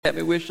Let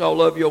me wish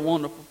all of you a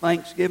wonderful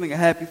Thanksgiving, a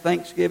happy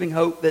Thanksgiving.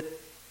 Hope that,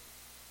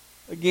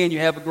 again, you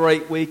have a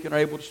great week and are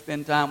able to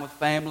spend time with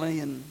family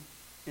and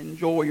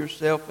enjoy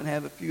yourself and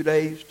have a few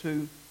days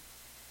to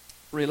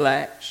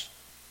relax.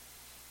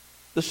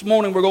 This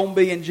morning we're going to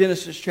be in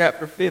Genesis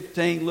chapter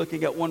 15,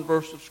 looking at one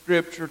verse of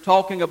Scripture,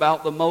 talking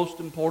about the most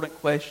important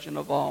question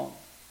of all.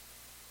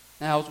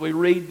 Now, as we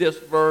read this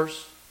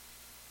verse,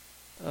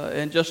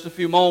 in just a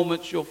few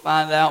moments, you'll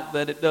find out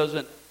that it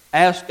doesn't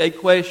ask a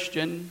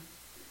question,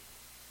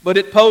 but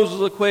it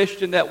poses a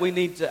question that we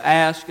need to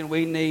ask and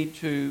we need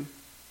to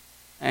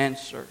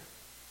answer.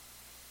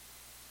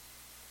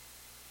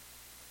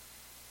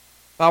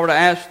 If I were to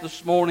ask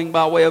this morning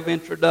by way of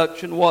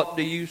introduction, what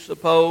do you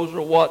suppose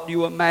or what do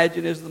you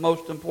imagine is the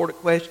most important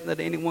question that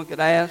anyone could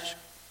ask?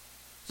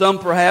 Some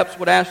perhaps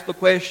would ask the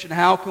question,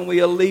 how can we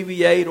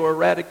alleviate or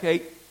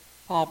eradicate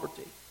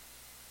poverty?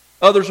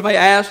 Others may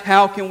ask,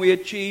 how can we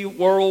achieve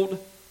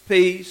world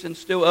peace? And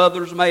still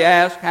others may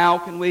ask, how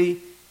can we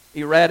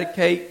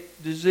eradicate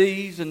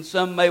disease? And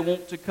some may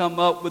want to come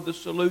up with the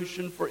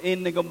solution for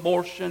ending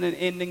abortion and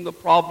ending the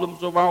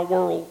problems of our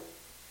world.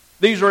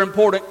 These are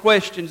important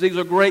questions. These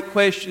are great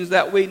questions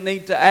that we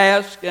need to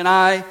ask, and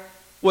I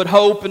would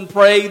hope and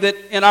pray that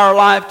in our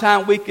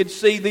lifetime we could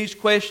see these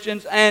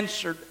questions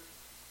answered.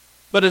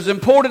 But as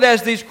important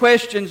as these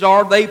questions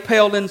are, they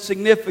pale in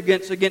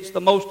significance against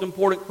the most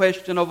important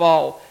question of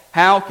all.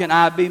 How can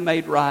I be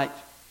made right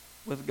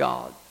with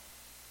God?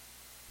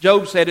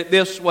 Job said it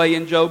this way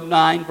in Job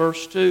 9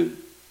 verse 2.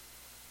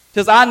 It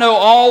says, I know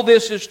all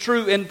this is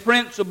true in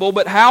principle,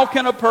 but how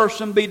can a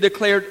person be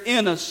declared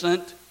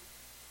innocent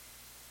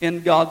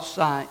in God's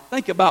sight?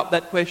 Think about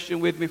that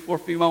question with me for a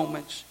few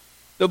moments.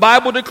 The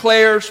Bible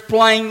declares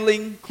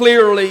plainly,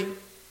 clearly,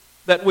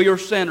 that we are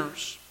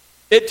sinners.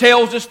 It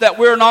tells us that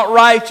we're not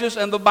righteous,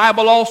 and the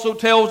Bible also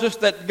tells us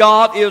that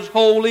God is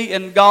holy,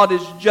 and God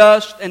is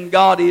just, and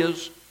God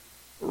is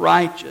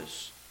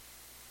righteous.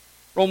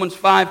 Romans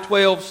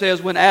 5:12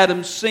 says, when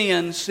Adam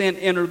sinned, sin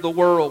entered the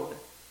world.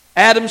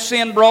 Adam's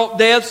sin brought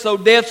death, so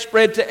death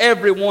spread to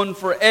everyone,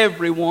 for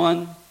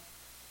everyone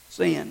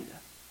sinned.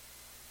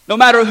 No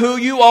matter who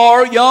you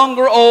are, young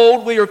or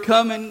old, we are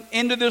coming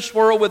into this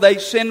world with a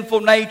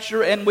sinful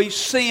nature, and we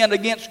sin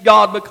against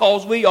God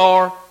because we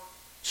are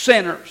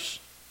sinners.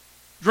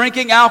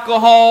 Drinking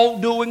alcohol,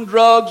 doing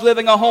drugs,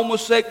 living a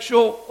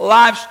homosexual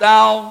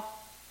lifestyle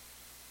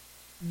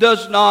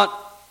does not,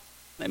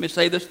 let me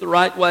say this the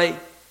right way,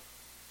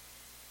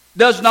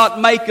 does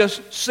not make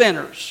us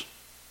sinners.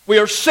 We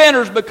are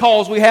sinners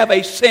because we have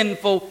a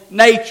sinful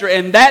nature,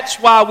 and that's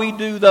why we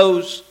do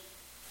those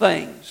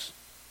things.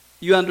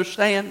 You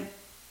understand?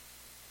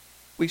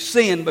 We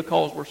sin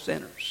because we're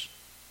sinners.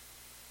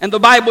 And the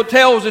Bible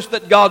tells us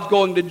that God's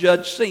going to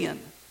judge sin.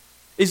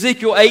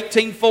 Ezekiel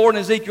 18:4 and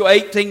Ezekiel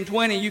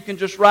 18:20, you can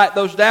just write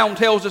those down,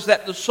 tells us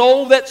that the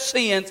soul that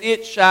sins,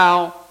 it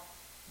shall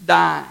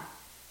die.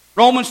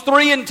 Romans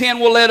 3:10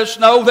 will let us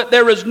know that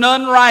there is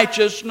none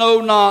righteous,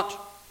 no, not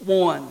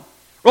one.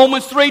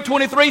 Romans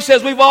 3:23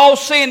 says we've all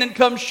sinned and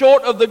come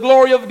short of the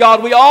glory of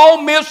God. We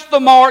all miss the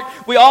mark.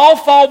 We all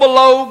fall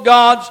below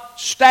God's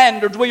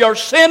standards. We are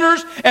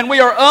sinners and we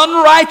are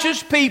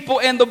unrighteous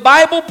people. And the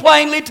Bible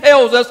plainly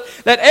tells us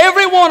that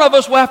every one of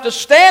us will have to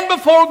stand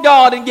before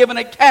God and give an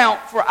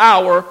account for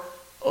our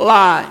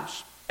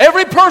lives.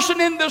 Every person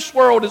in this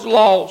world is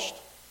lost,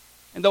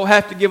 and they'll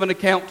have to give an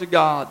account to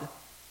God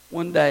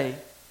one day.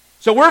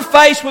 So we're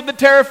faced with the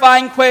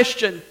terrifying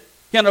question,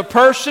 can a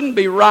person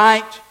be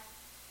right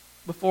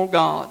before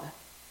God?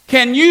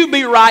 Can you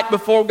be right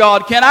before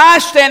God? Can I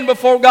stand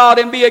before God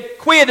and be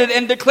acquitted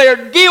and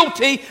declared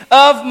guilty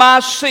of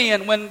my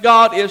sin when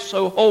God is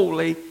so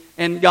holy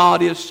and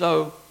God is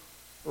so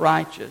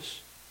righteous?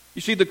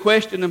 You see, the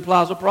question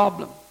implies a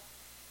problem.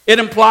 It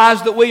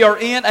implies that we are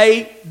in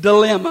a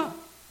dilemma.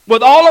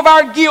 With all of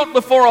our guilt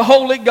before a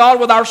holy God,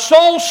 with our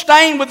soul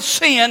stained with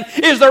sin,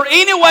 is there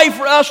any way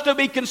for us to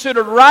be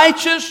considered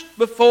righteous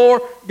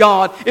before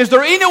God? Is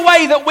there any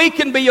way that we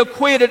can be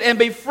acquitted and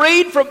be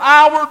freed from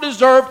our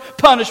deserved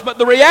punishment?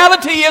 The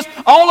reality is,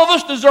 all of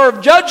us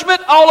deserve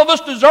judgment. All of us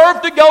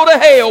deserve to go to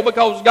hell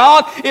because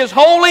God is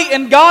holy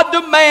and God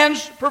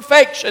demands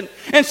perfection.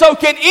 And so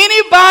can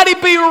anybody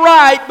be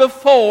right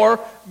before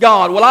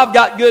God? Well, I've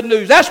got good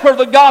news. That's where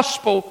the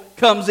gospel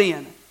comes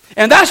in.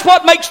 And that's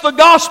what makes the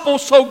gospel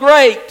so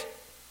great.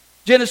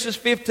 Genesis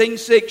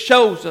 15:6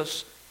 shows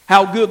us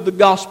how good the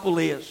gospel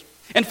is.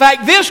 In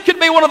fact, this could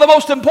be one of the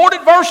most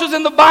important verses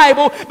in the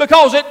Bible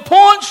because it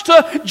points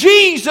to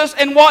Jesus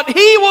and what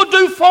He will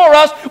do for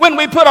us when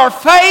we put our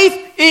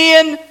faith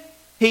in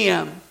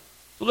Him.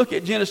 So look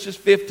at Genesis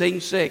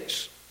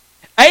 15:6.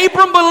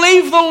 Abram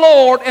believed the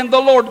Lord, and the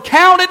Lord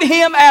counted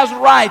him as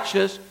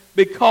righteous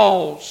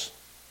because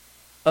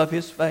of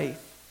his faith.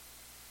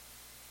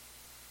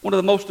 One of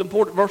the most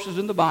important verses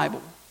in the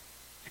Bible.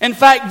 In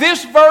fact,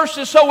 this verse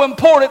is so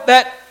important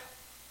that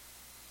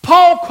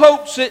Paul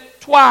quotes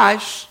it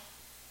twice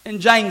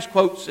and James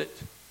quotes it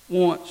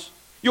once.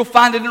 You'll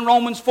find it in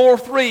Romans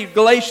 4:3,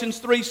 Galatians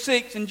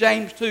 3:6, and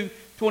James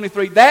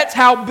 2:23. That's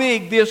how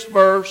big this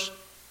verse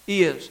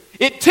is.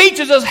 It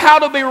teaches us how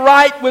to be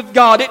right with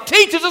God. It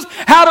teaches us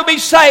how to be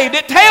saved.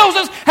 It tells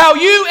us how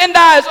you and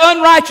I as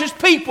unrighteous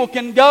people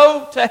can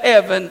go to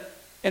heaven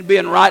and be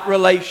in right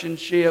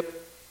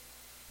relationship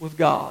with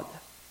God.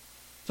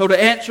 So to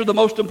answer the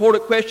most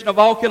important question of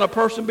all, can a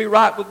person be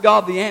right with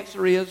God? The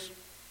answer is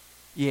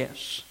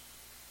yes.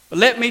 But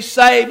let me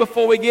say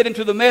before we get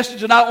into the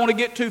message, and I don't want to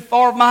get too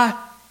far of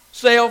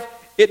myself,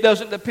 it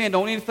doesn't depend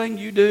on anything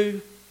you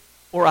do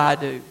or I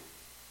do.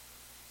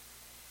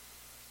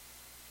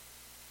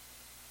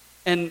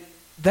 And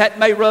that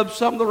may rub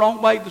some the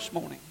wrong way this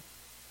morning.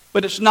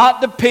 But it's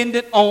not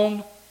dependent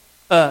on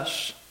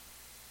us.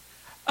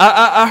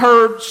 I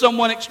heard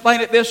someone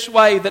explain it this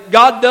way, that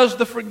God does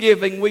the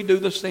forgiving, we do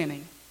the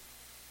sinning.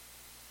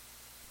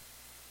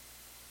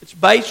 It's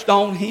based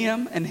on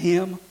Him and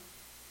Him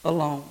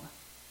alone.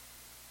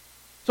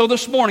 So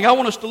this morning, I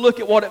want us to look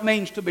at what it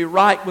means to be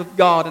right with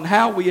God and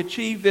how we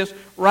achieve this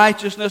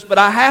righteousness. But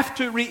I have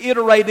to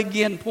reiterate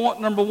again, point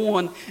number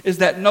one is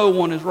that no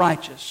one is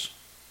righteous.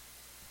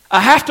 I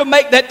have to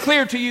make that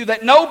clear to you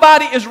that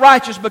nobody is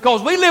righteous,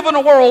 because we live in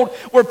a world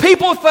where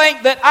people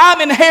think that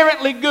I'm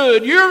inherently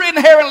good, you're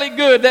inherently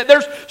good, that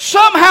there's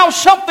somehow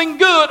something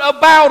good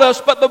about us.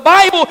 But the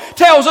Bible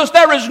tells us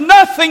there is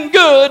nothing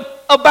good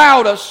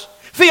about us.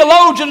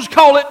 Theologians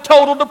call it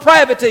total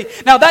depravity.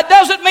 Now that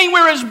doesn't mean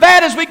we're as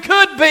bad as we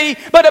could be,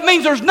 but it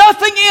means there's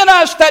nothing in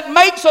us that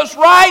makes us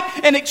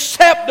right and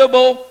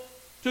acceptable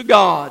to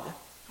God.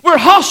 We're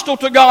hostile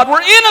to God.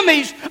 We're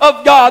enemies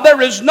of God.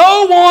 There is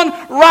no one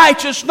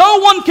righteous. No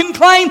one can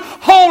claim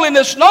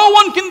holiness. No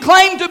one can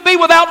claim to be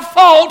without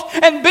fault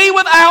and be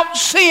without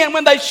sin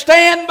when they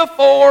stand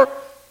before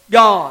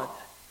God.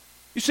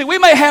 You see, we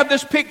may have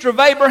this picture of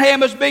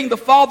Abraham as being the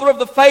father of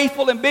the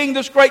faithful and being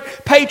this great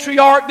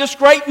patriarch, this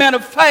great man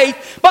of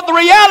faith. But the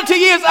reality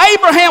is,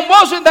 Abraham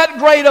wasn't that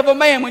great of a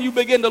man when you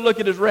begin to look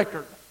at his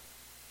record.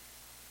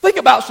 Think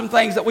about some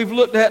things that we've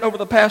looked at over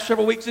the past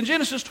several weeks. In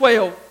Genesis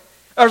 12,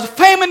 there's a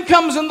famine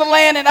comes in the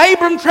land, and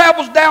Abram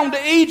travels down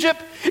to Egypt.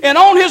 And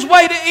on his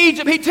way to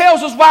Egypt, he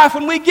tells his wife,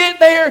 when we get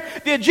there,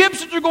 the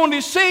Egyptians are going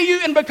to see you,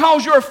 and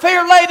because you're a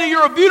fair lady,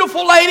 you're a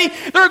beautiful lady,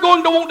 they're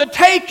going to want to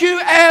take you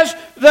as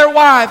their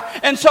wife.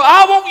 And so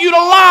I want you to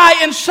lie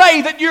and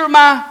say that you're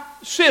my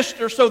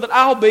sister so that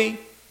I'll be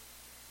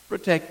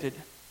protected.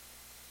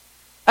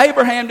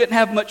 Abraham didn't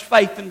have much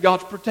faith in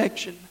God's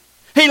protection.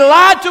 He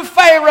lied to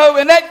Pharaoh,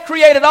 and that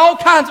created all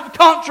kinds of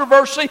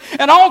controversy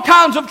and all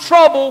kinds of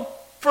trouble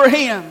for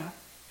him.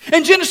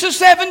 In Genesis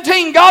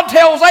 17, God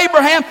tells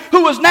Abraham,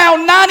 who is now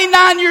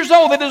 99 years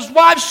old, that his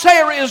wife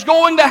Sarah is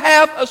going to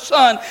have a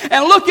son.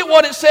 And look at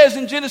what it says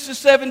in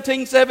Genesis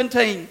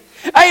 17:17.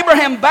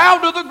 Abraham bowed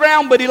to the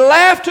ground, but he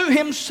laughed to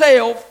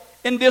himself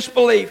in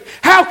disbelief.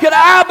 How could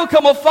I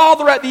become a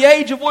father at the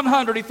age of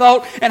 100, he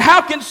thought, and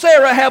how can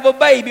Sarah have a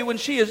baby when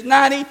she is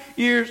 90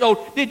 years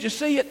old? Did you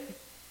see it?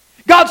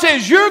 God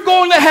says, you're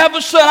going to have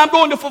a son. I'm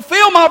going to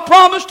fulfill my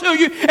promise to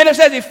you. And it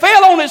says he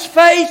fell on his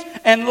face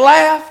and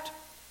laughed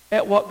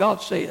at what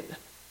God said.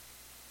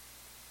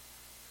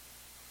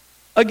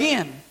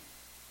 Again,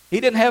 he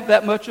didn't have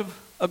that much of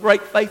a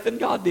great faith in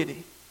God, did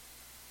he?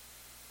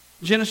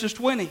 Genesis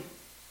 20.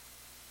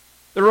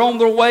 They're on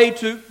their way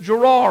to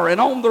Gerar,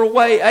 and on their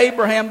way,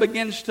 Abraham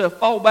begins to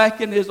fall back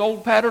into his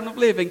old pattern of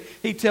living.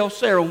 He tells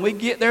Sarah, when we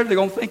get there, they're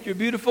going to think you're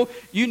beautiful.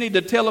 You need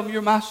to tell them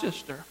you're my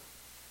sister.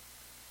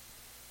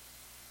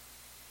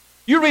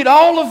 You read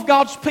all of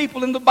God's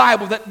people in the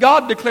Bible that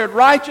God declared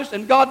righteous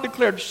and God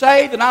declared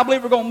saved, and I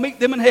believe we're going to meet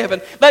them in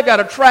heaven. They've got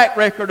a track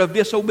record of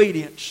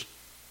disobedience.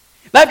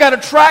 They've got a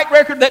track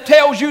record that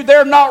tells you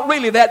they're not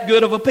really that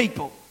good of a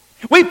people.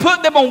 We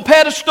put them on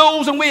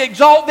pedestals and we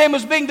exalt them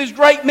as being these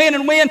great men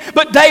and women,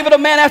 but David, a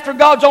man after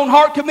God's own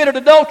heart, committed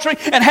adultery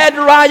and had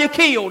Uriah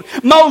killed.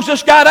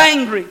 Moses got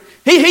angry.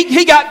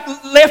 He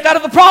got left out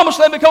of the promised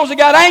land because he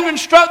got angry and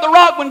struck the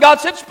rock when God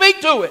said,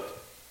 speak to it.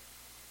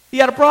 He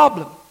had a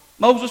problem.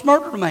 Moses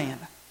murdered a man.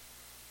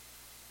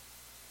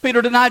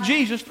 Peter denied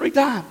Jesus 3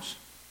 times.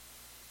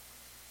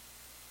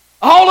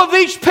 All of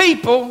these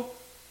people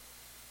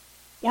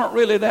weren't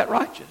really that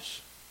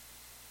righteous.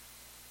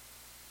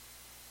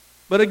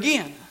 But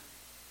again,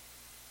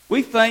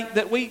 we think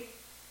that we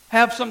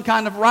have some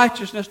kind of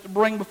righteousness to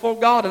bring before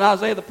God. And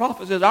Isaiah the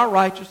prophet says our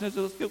righteousness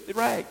is as filthy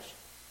rags.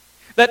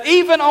 That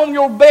even on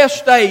your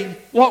best day,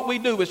 what we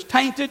do is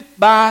tainted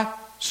by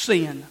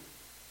sin.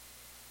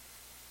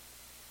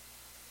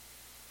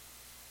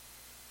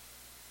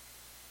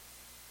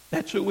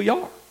 That's who we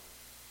are.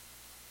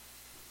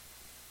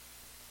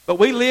 But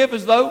we live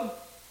as though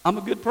I'm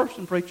a good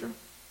person, preacher.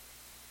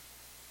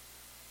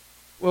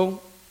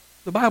 Well,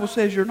 the Bible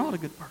says you're not a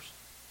good person.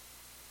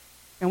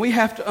 And we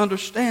have to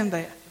understand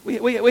that.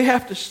 We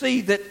have to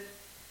see that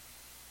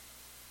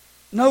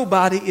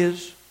nobody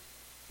is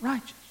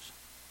righteous.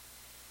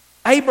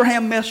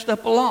 Abraham messed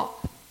up a lot.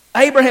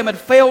 Abraham had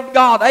failed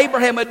God.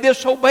 Abraham had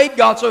disobeyed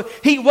God. So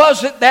he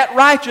wasn't that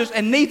righteous,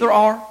 and neither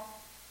are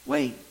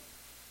we.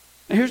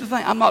 Now here's the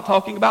thing. I'm not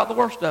talking about the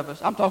worst of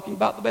us. I'm talking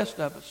about the best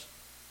of us.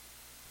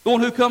 The one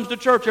who comes to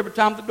church every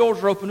time the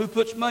doors are open, who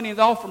puts money in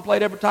the offering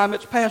plate every time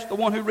it's passed, the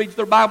one who reads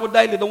their Bible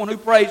daily, the one who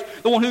prays,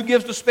 the one who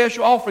gives the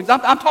special offerings.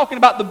 I'm talking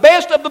about the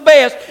best of the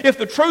best. If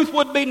the truth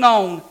would be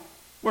known,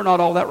 we're not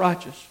all that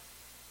righteous.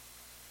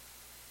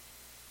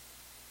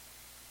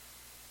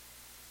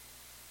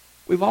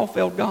 We've all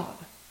failed God.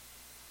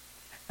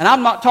 And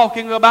I'm not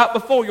talking about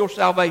before your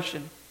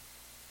salvation.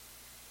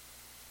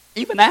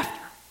 Even after.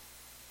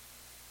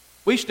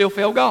 We still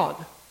fail God.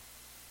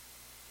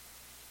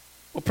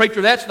 Well,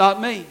 preacher, that's not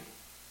me.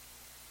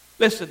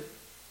 Listen,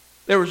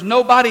 there is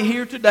nobody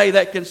here today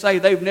that can say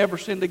they've never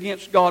sinned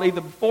against God either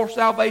before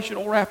salvation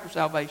or after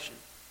salvation.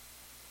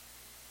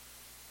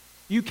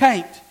 You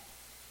can't.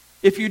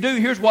 If you do,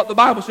 here's what the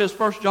Bible says,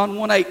 1 John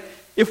 1:8.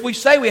 If we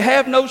say we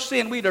have no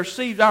sin, we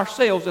deceive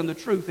ourselves and the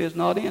truth is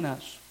not in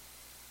us.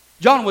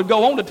 John would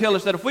go on to tell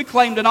us that if we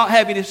claim to not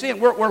have any sin,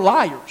 we're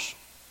liars.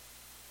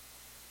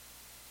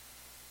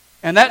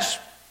 And that's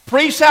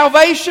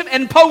pre-salvation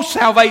and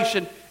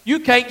post-salvation. You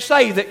can't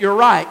say that you're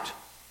right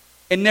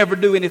and never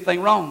do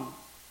anything wrong.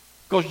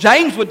 Because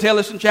James would tell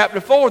us in chapter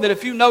 4 that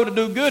if you know to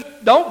do good,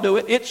 don't do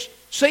it. It's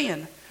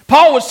sin.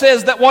 Paul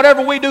says that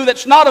whatever we do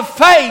that's not of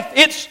faith,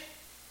 it's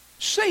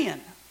sin.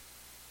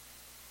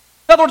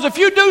 In other words, if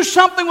you do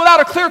something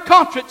without a clear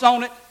conscience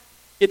on it,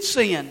 it's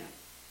sin.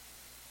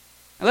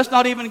 And let's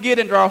not even get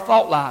into our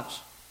thought lives.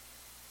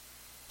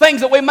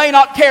 Things that we may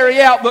not carry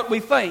out, but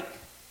we think.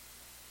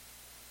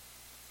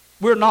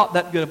 We're not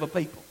that good of a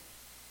people.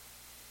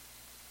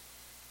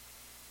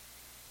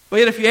 But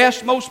yet if you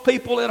ask most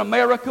people in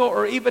America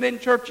or even in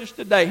churches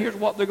today, here's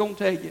what they're going to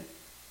tell you.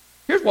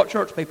 Here's what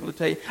church people will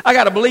tell you. I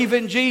got to believe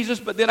in Jesus,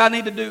 but then I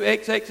need to do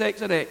X, X,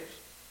 X, and X.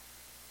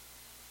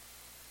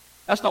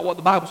 That's not what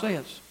the Bible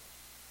says.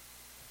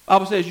 The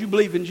Bible says you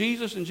believe in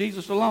Jesus and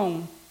Jesus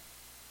alone.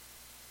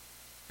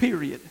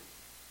 Period. In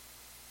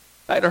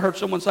fact, I heard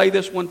someone say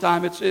this one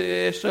time.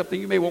 It's something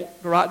you may want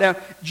to write down.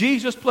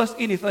 Jesus plus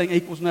anything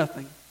equals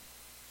nothing.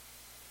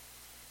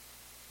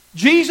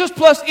 Jesus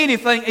plus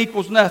anything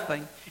equals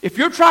nothing. If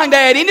you're trying to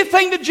add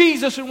anything to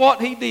Jesus and what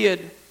He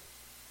did,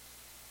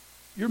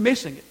 you're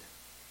missing it.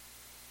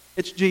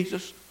 It's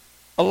Jesus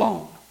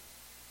alone.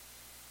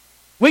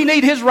 We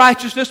need His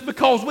righteousness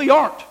because we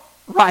aren't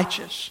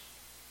righteous.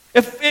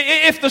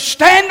 If the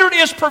standard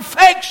is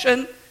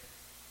perfection,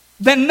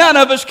 then none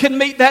of us can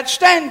meet that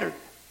standard.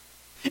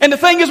 And the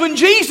thing is, when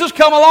Jesus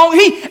come along,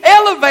 He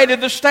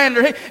elevated the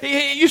standard.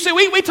 You see,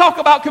 we talk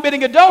about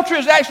committing adultery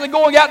as actually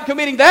going out and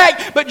committing the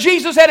act, but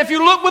Jesus said if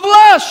you look with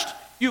lust,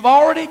 you've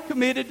already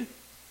committed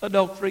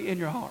adultery in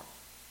your heart.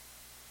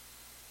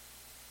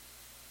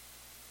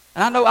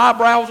 And I know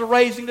eyebrows are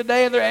raising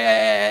today,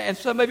 and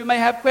some of you may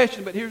have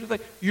questions, but here's the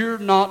thing. You're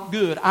not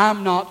good.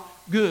 I'm not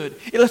good.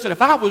 Listen,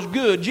 if I was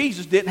good,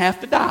 Jesus didn't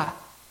have to die.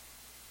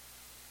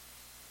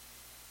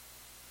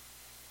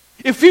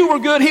 If you were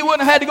good, He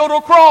wouldn't have had to go to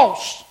a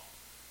cross.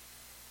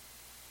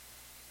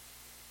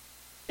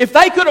 If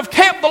they could have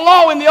kept the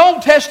law in the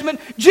Old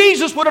Testament,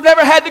 Jesus would have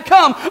never had to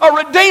come.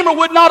 A Redeemer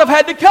would not have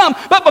had to come.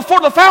 But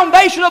before the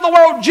foundation of the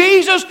world,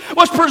 Jesus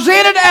was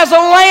presented as a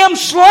lamb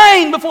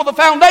slain before the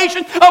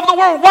foundation of the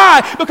world.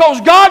 Why?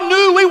 Because God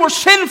knew we were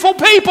sinful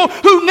people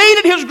who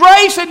needed His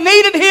grace and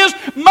needed His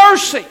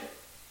mercy.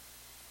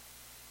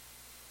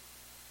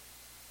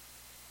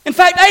 In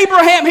fact,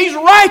 Abraham, he's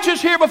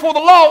righteous here before the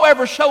law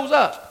ever shows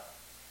up.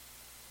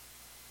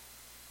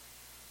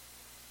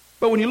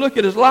 But when you look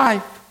at his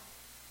life,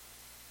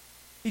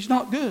 he's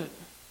not good.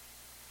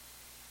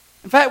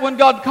 In fact, when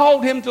God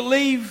called him to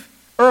leave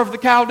Ur of the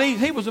Chaldees,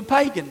 he was a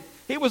pagan.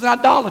 He was an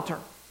idolater.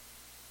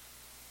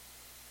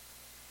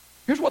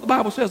 Here's what the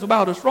Bible says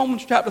about us.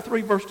 Romans chapter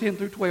 3, verse 10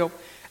 through 12.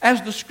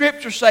 As the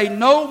Scriptures say,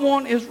 no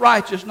one is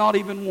righteous, not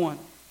even one.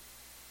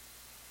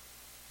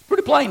 It's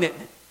pretty plain, isn't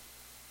it?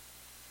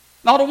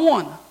 Not a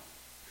one.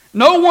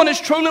 No one is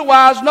truly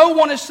wise. No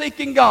one is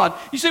seeking God.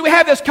 You see, we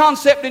have this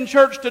concept in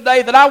church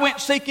today that I went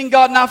seeking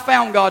God and I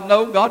found God.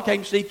 No, God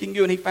came seeking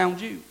you and He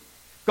found you.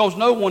 Because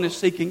no one is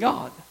seeking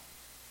God.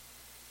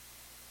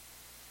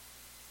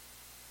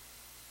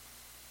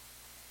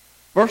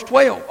 Verse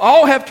 12.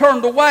 All have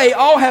turned away.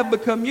 All have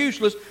become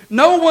useless.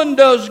 No one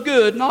does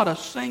good. Not a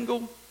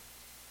single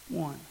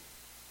one.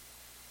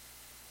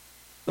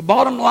 The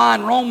bottom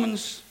line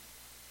Romans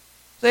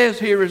says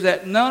here is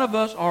that none of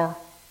us are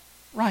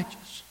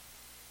righteous.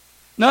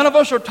 None of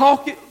us are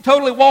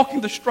totally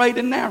walking the straight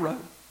and narrow.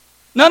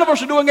 None of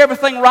us are doing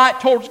everything right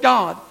towards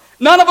God.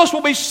 None of us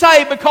will be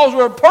saved because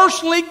we're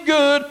personally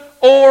good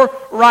or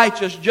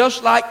righteous.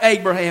 Just like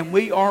Abraham,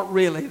 we aren't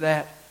really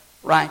that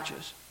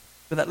righteous.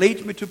 But that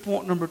leads me to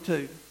point number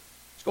 2.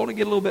 It's going to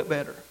get a little bit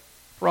better.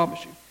 I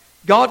promise you.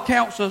 God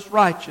counts us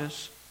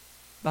righteous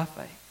by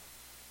faith.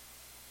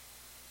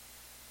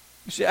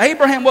 You see,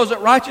 Abraham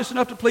wasn't righteous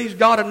enough to please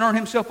God and earn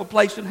himself a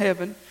place in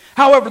heaven.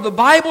 However, the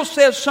Bible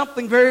says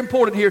something very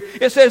important here.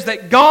 It says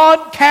that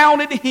God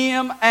counted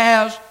him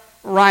as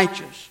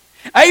righteous.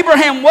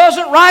 Abraham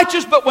wasn't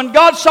righteous, but when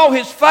God saw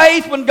his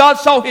faith, when God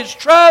saw his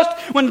trust,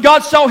 when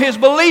God saw his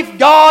belief,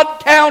 God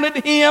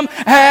counted him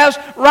as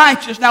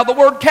righteous. Now the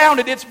word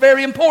counted, it's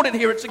very important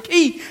here. It's a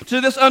key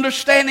to this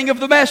understanding of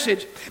the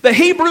message. The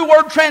Hebrew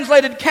word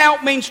translated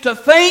count means to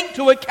think,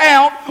 to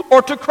account,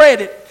 or to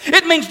credit.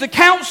 It means to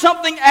count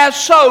something as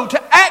so,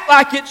 to act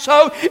like it's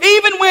so,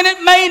 even when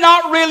it may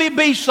not really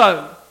be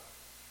so.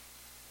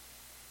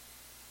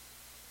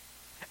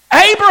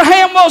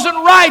 Abraham wasn't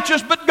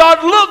righteous, but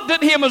God looked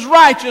at him as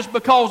righteous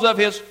because of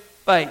his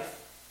faith.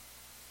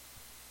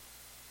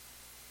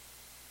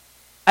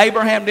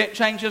 Abraham didn't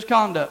change his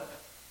conduct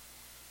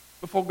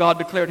before God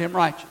declared him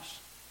righteous.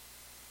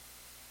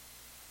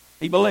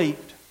 He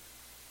believed,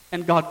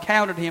 and God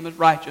counted him as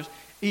righteous,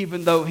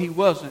 even though he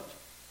wasn't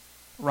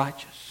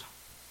righteous.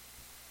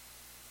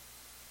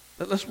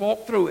 But let's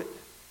walk through it.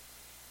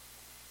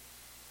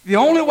 The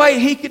only way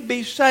he could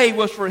be saved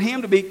was for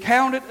him to be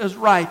counted as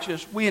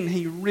righteous when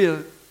he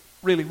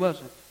really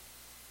wasn't.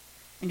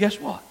 And guess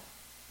what?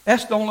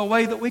 That's the only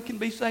way that we can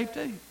be saved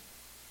too.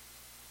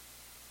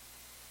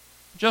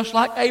 Just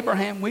like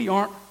Abraham, we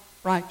aren't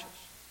righteous.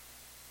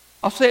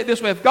 I'll say it this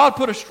way. If God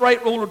put a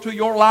straight ruler to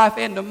your life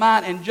and to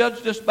mine and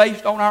judged us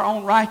based on our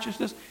own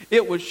righteousness,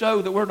 it would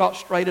show that we're not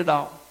straight at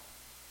all.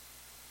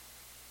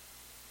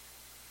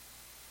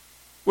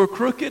 We're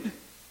crooked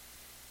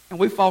and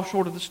we fall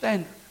short of the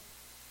standard.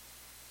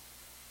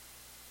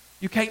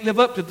 You can't live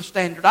up to the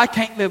standard. I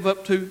can't live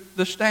up to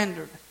the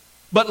standard.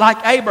 But like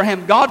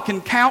Abraham, God can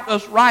count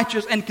us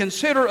righteous and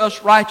consider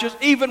us righteous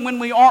even when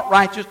we aren't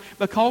righteous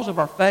because of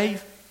our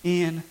faith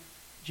in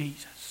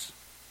Jesus.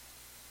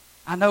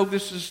 I know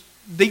this is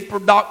deeper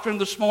doctrine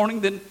this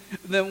morning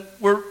than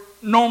we're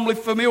normally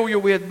familiar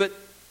with, but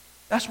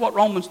that's what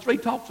Romans 3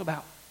 talks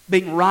about.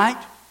 Being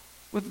right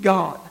with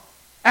God.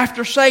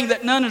 After saying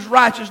that none is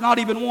righteous, not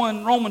even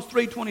one, Romans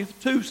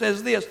 3:22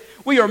 says this: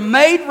 we are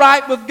made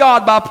right with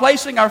God by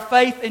placing our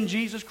faith in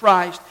Jesus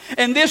Christ.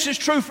 And this is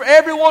true for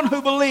everyone who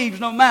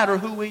believes, no matter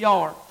who we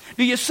are.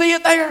 Do you see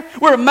it there?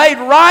 We're made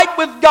right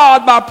with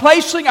God by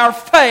placing our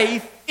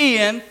faith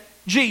in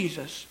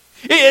Jesus.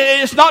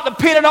 It's not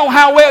dependent on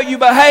how well you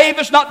behave.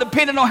 It's not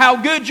dependent on how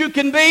good you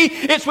can be.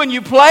 It's when you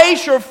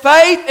place your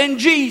faith in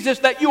Jesus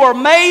that you are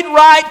made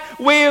right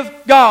with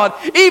God.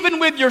 Even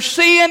with your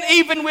sin,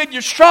 even with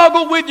your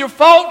struggle, with your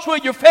faults,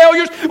 with your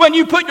failures, when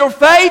you put your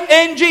faith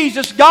in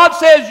Jesus, God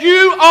says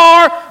you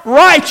are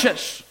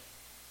righteous.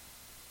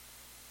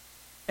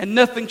 And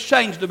nothing's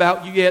changed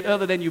about you yet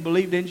other than you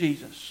believed in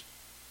Jesus.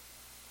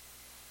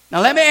 Now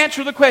let me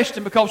answer the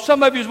question, because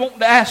some of you is wanting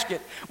to ask it.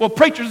 Well,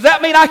 preacher, does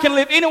that mean I can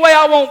live any way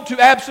I want to?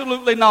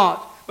 Absolutely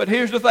not. But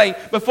here's the thing.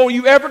 Before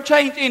you ever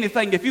change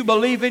anything, if you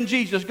believe in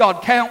Jesus,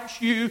 God counts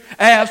you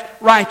as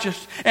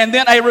righteous. And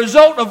then a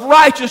result of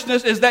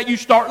righteousness is that you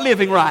start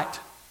living right.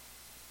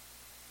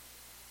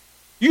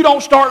 You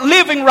don't start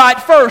living right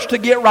first to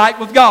get right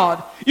with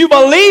God. You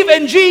believe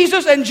in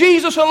Jesus and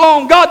Jesus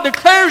alone. God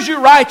declares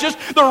you righteous.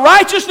 The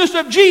righteousness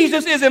of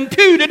Jesus is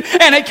imputed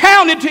and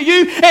accounted to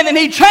you. And then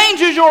He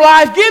changes your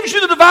life, gives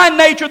you the divine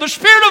nature. The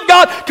Spirit of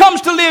God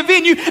comes to live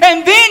in you.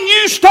 And then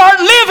you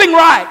start living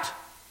right.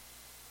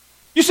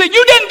 You see,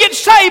 you didn't get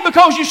saved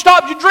because you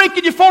stopped your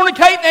drinking, your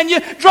fornicating, and your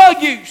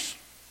drug use.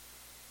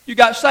 You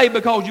got saved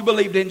because you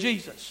believed in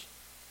Jesus.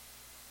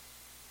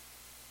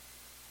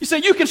 You see,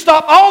 you can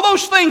stop all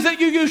those things that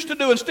you used to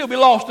do and still be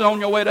lost and on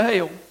your way to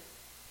hell.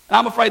 And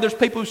I'm afraid there's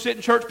people who sit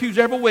in church pews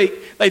every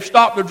week. They've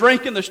stopped their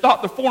drinking, they've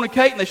stopped their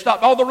fornicating, they've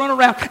stopped all the run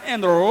around,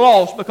 and they're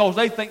lost because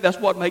they think that's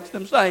what makes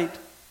them saved.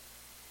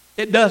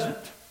 It doesn't.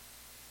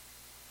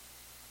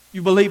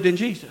 You believed in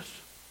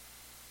Jesus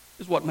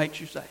is what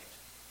makes you saved.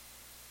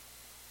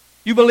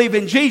 You believe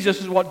in Jesus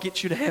is what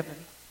gets you to heaven.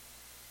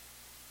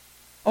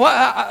 Oh,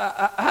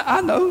 I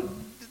know.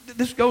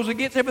 This goes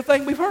against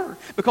everything we've heard.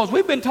 Because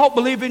we've been taught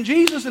believe in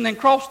Jesus and then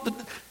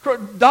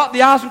dot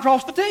the I's and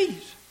cross the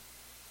T's.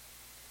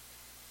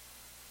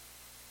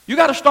 You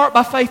got to start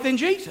by faith in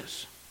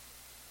Jesus.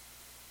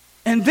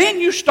 And then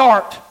you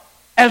start,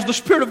 as the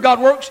Spirit of God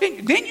works in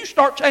you, then you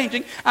start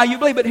changing how you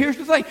believe. But here's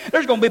the thing.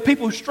 There's going to be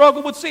people who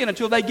struggle with sin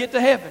until they get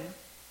to heaven.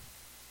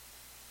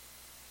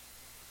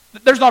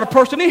 There's not a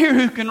person in here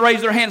who can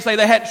raise their hand and say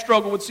they hadn't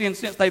struggled with sin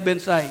since they've been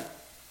saved.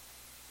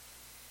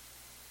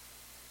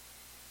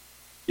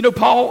 You know,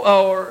 Paul,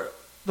 or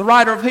the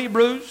writer of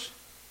Hebrews,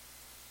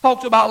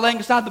 talks about laying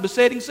aside the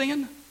besetting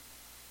sin.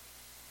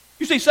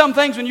 You see, some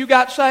things when you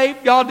got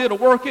saved, God did a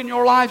work in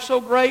your life so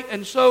great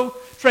and so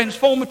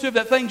transformative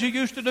that things you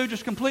used to do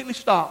just completely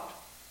stopped.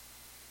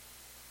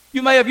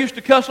 You may have used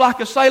to cuss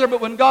like a sailor,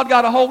 but when God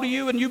got a hold of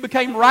you and you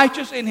became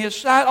righteous in His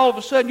sight, all of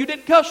a sudden you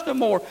didn't cuss no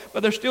more.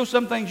 But there's still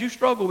some things you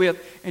struggle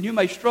with, and you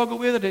may struggle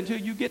with it until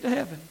you get to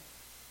heaven.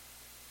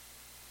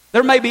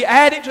 There may be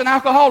addicts and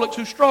alcoholics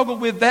who struggle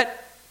with that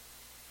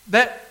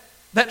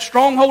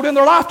stronghold in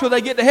their life till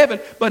they get to heaven.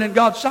 But in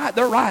God's sight,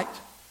 they're right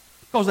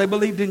because they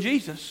believed in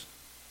Jesus.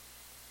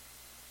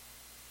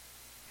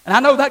 And I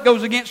know that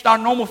goes against our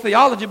normal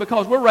theology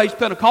because we're raised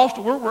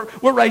Pentecostal.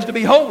 We're raised to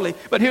be holy.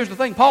 But here's the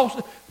thing. Paul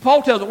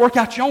tells us, work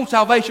out your own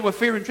salvation with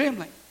fear and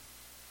trembling.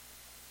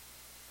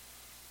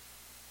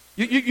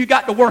 You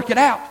got to work it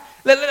out.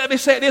 Let me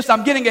say this,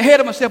 I'm getting ahead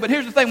of myself, but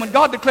here's the thing. When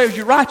God declares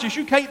you righteous,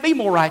 you can't be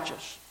more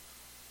righteous.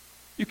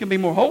 You can be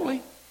more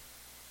holy,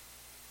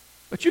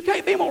 but you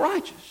can't be more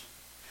righteous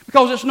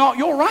because it's not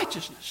your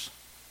righteousness.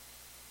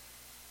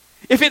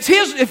 If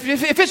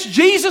it's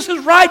Jesus'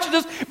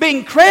 righteousness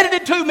being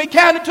credited to me,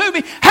 counted to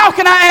me, how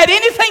can I add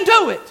anything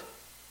to it?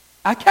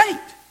 I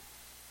can't.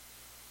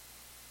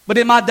 But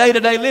in my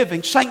day-to-day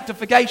living,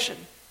 sanctification,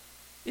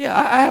 yeah,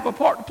 I have a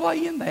part to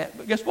play in that.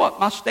 But guess what?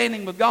 My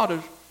standing with God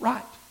is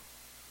right.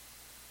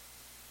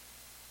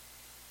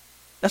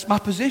 That's my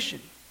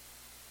position.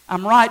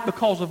 I'm right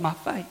because of my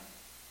faith.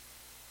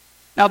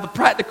 Now, the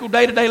practical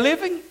day-to-day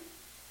living,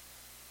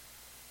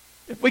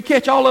 if we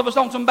catch all of us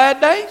on some bad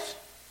days,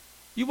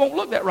 you won't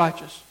look that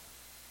righteous.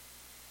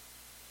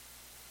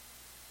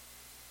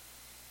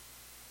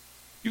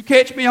 You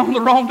catch me on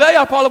the wrong day,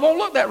 I probably won't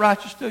look that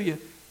righteous to you.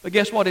 But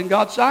guess what? In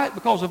God's sight,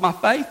 because of my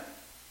faith,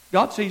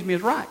 God sees me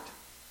as right.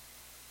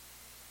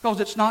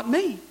 Because it's not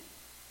me.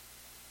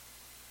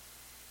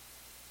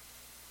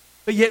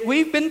 But yet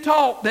we've been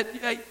taught that,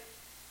 hey,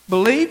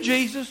 believe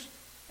Jesus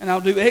and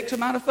I'll do X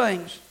amount of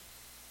things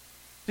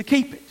to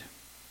keep it.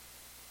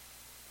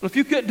 Well, if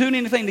you couldn't do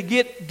anything to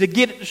get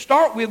it to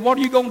start with, what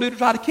are you going to do to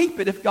try to keep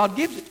it if God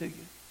gives it to you?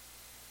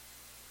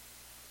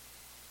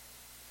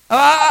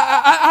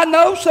 I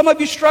know some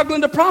of you struggling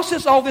to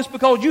process all this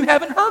because you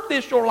haven't heard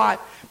this your life.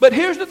 But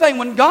here's the thing.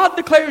 When God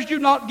declares you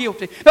not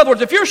guilty, in other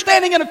words, if you're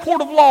standing in a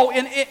court of law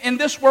in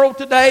this world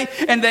today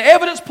and the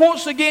evidence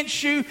points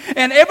against you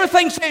and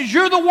everything says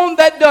you're the one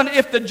that done it,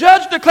 if the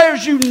judge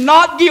declares you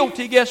not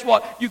guilty, guess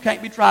what? You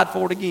can't be tried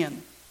for it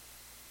again.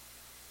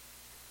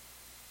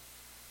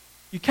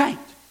 You can't.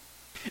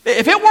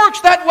 If it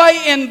works that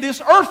way in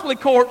this earthly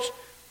courts,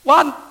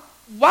 why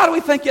do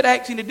we think it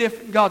acts any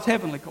different in God's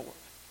heavenly court?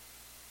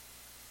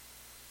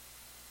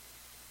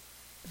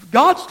 If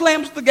God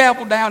slams the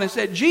gavel down and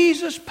said,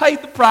 Jesus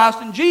paid the price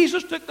and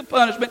Jesus took the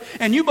punishment,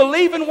 and you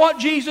believe in what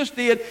Jesus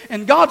did,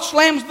 and God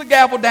slams the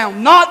gavel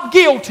down, not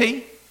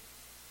guilty,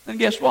 then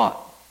guess what?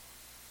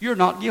 You're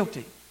not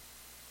guilty.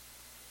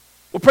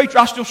 Well, preacher,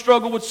 I still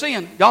struggle with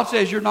sin. God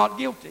says you're not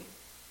guilty.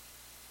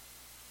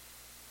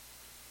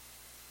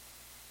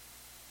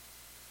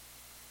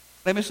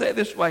 Let me say it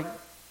this way.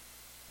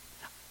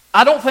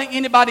 I don't think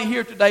anybody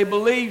here today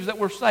believes that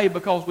we're saved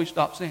because we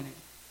stopped sinning.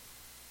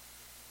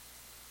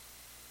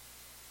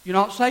 You're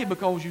not saved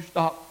because you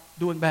stop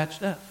doing bad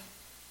stuff.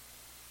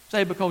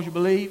 Saved because you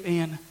believe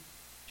in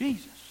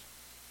Jesus.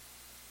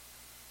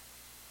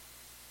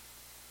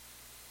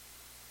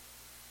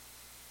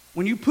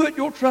 When you put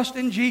your trust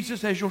in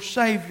Jesus as your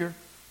Savior,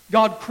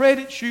 God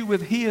credits you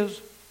with His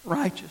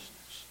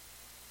righteousness.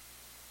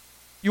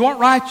 You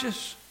aren't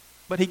righteous,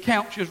 but He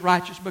counts you as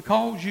righteous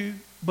because you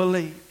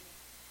believed.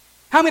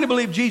 How many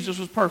believe Jesus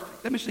was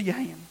perfect? Let me see your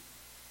hand.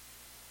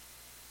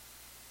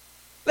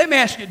 Let me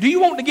ask you, do you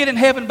want to get in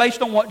heaven based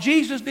on what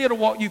Jesus did or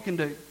what you can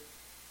do?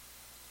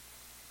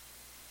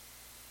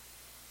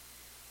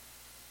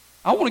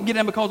 I want to get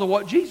in because of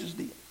what Jesus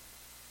did.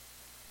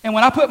 And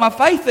when I put my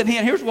faith in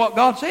Him, here's what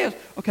God says.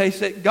 Okay,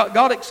 so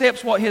God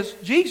accepts what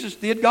Jesus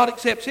did. God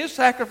accepts His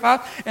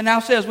sacrifice. And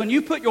now says when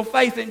you put your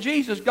faith in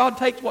Jesus, God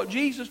takes what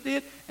Jesus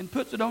did and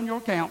puts it on your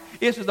account.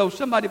 It's as though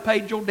somebody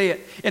paid your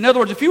debt. In other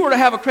words, if you were to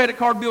have a credit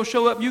card bill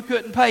show up, you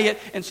couldn't pay it,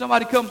 and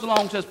somebody comes along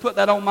and says, put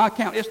that on my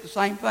account. It's the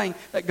same thing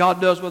that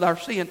God does with our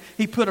sin.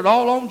 He put it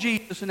all on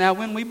Jesus, and now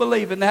when we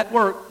believe in that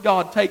work,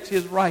 God takes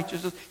His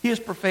righteousness, His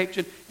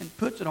perfection, and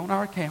puts it on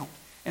our account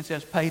and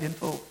says, paid in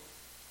full.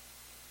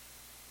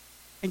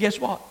 And guess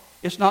what?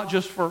 It's not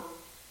just for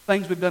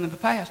things we've done in the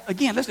past.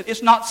 Again, listen,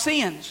 it's not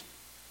sins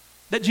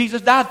that Jesus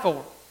died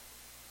for.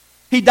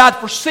 He died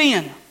for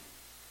sin.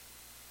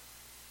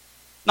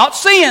 Not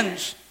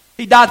sins.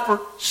 He died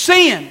for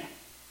sin.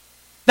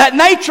 That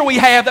nature we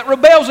have that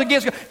rebels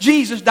against God.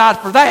 Jesus died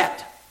for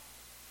that.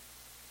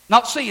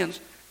 Not sins.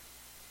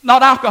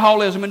 Not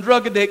alcoholism and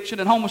drug addiction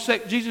and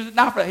homosexuality. Jesus didn't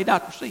die for that. He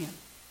died for sin.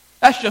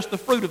 That's just the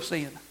fruit of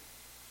sin.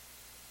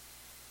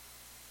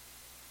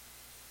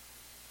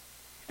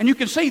 And you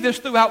can see this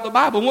throughout the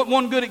Bible.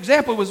 One good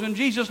example was when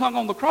Jesus hung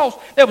on the cross.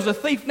 There was a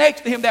thief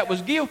next to Him that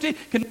was guilty,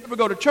 could never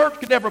go to church,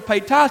 could never pay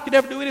tithes, could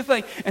never do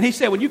anything. And He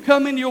said, when you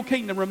come into your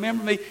kingdom,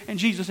 remember me. And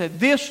Jesus said,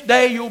 this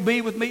day you'll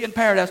be with me in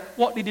paradise.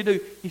 What did He do?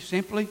 He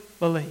simply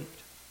believed.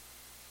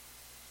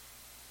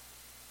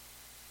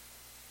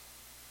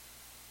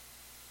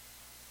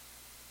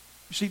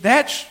 You see,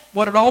 that's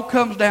what it all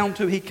comes down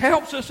to. He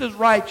counts us as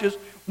righteous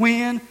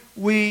when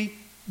we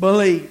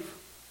believe.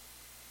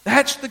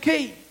 That's the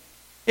key.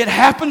 It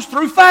happens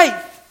through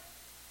faith.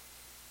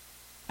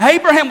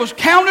 Abraham was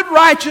counted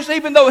righteous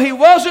even though he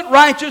wasn't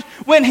righteous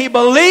when he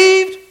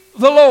believed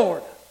the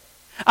Lord.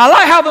 I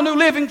like how the New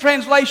Living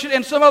Translation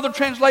and some other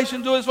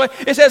translations do it this way.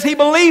 It says he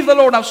believed the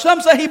Lord. Now some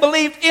say he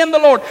believed in the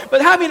Lord.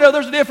 But how many know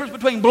there's a difference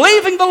between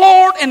believing the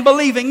Lord and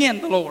believing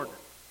in the Lord?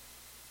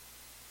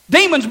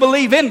 Demons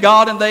believe in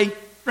God and they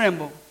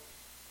tremble.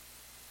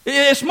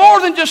 It's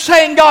more than just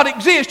saying God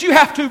exists. You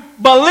have to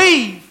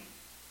believe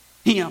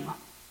Him.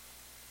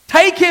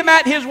 Take him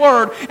at his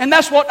word. And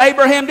that's what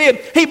Abraham did.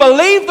 He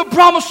believed the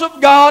promise of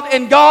God,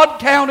 and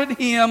God counted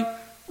him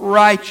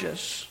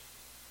righteous.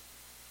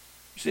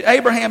 See,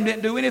 Abraham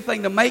didn't do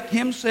anything to make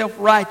himself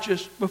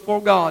righteous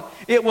before God.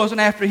 It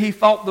wasn't after he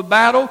fought the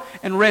battle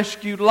and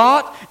rescued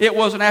Lot. It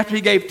wasn't after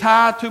he gave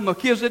tithe to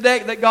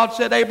Melchizedek that God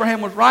said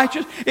Abraham was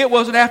righteous. It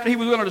wasn't after he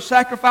was going to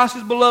sacrifice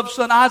his beloved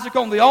son Isaac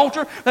on the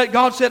altar that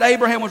God said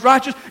Abraham was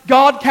righteous.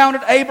 God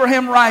counted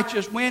Abraham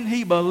righteous when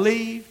he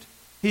believed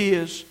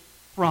his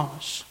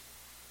promise.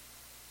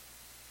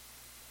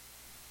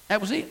 That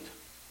was it.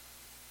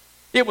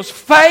 It was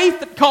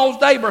faith that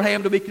caused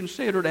Abraham to be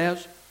considered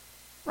as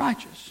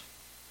righteous.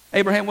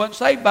 Abraham wasn't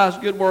saved by his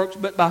good works,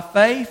 but by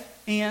faith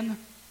in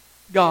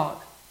God.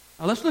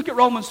 Now let's look at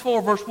Romans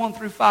 4, verse 1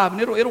 through 5,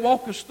 and it'll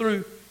walk us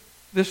through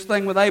this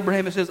thing with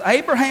Abraham. It says,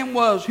 Abraham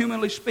was,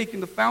 humanly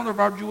speaking, the founder of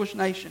our Jewish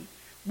nation.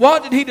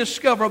 What did he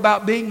discover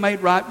about being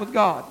made right with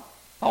God?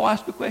 Paul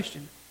asked a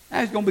question.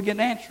 Now he's going to begin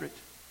to answer it.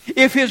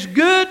 If his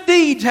good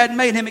deeds had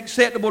made him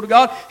acceptable to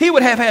God, he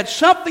would have had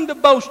something to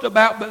boast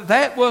about, but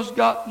that was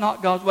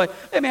not God's way.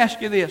 Let me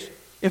ask you this.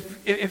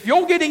 If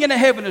your getting into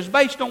heaven is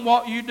based on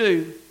what you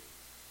do,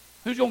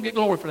 who's going to get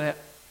glory for that?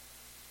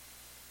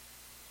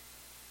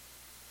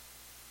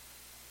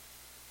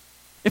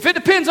 If it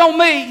depends on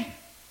me,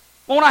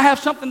 won't I have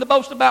something to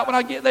boast about when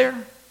I get there?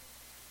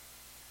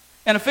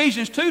 And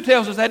Ephesians 2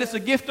 tells us that it's a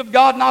gift of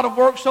God, not of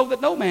works, so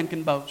that no man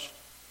can boast.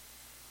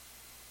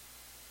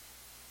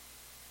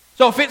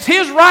 So if it's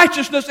his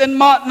righteousness and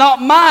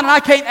not mine, and I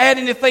can't add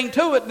anything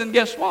to it, then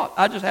guess what?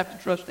 I just have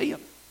to trust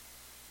him.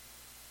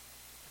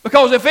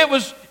 Because if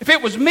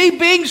it was me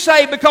being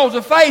saved because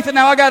of faith, and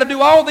now I got to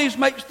do all these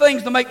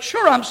things to make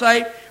sure I'm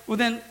saved, well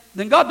then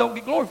God don't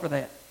get glory for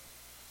that.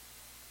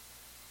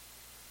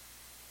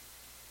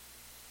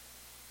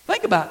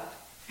 Think about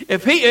it.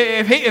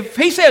 If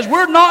he says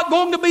we're not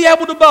going to be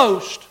able to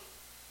boast,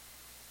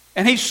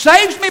 and he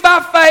saves me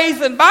by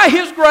faith and by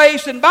his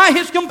grace and by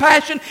his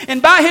compassion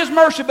and by his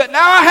mercy, but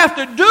now I have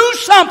to do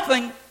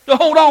something to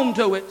hold on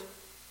to it,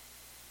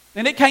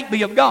 then it can't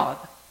be of God.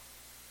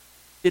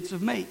 It's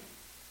of me.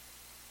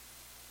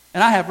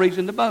 And I have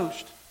reason to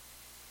boast.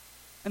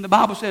 And the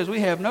Bible says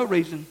we have no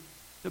reason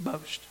to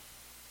boast.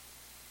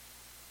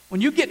 When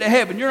you get to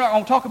heaven, you're not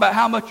going to talk about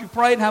how much you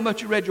prayed and how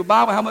much you read your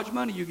Bible, how much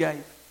money you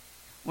gave.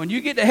 When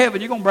you get to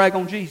heaven, you're going to brag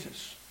on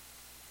Jesus.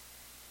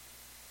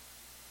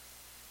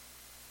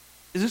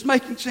 Is this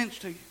making sense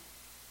to you?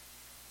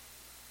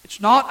 It's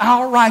not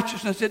our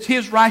righteousness, it's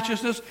his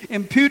righteousness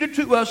imputed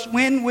to us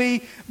when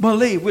we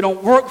believe. We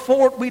don't work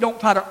for it, we don't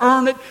try to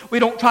earn it, we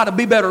don't try to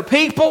be better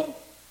people.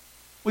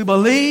 We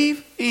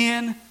believe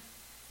in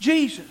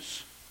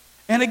Jesus.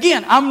 And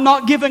again, I'm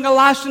not giving a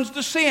license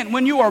to sin.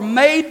 When you are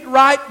made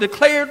right,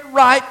 declared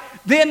right,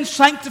 then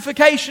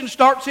sanctification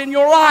starts in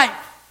your life.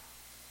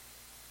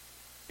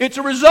 It's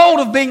a result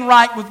of being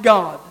right with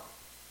God.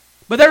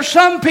 But there's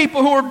some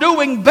people who are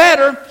doing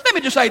better. Let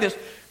me just say this.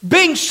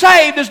 Being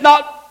saved is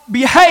not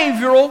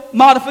behavioral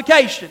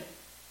modification.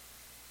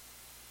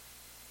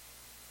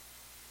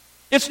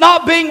 It's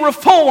not being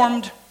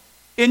reformed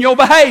in your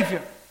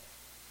behavior.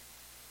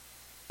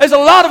 There's a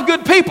lot of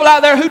good people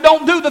out there who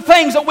don't do the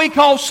things that we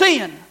call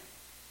sin,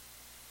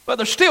 but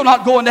they're still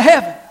not going to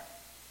heaven.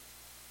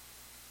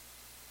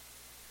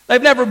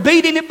 They've never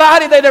beat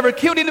anybody, they've never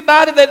killed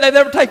anybody, they've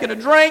never taken a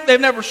drink, they've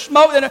never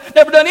smoked, they've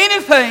never done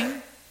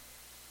anything,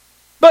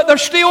 but they're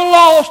still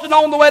lost and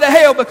on the way to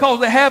hell because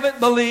they haven't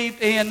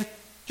believed in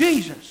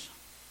Jesus.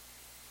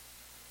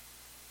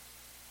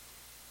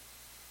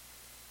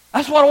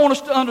 That's what I want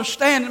us to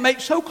understand and make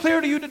so clear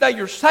to you today.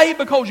 You're saved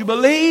because you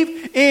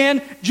believe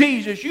in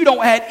Jesus. You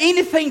don't add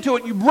anything to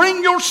it. You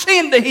bring your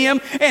sin to him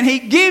and he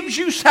gives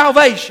you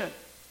salvation.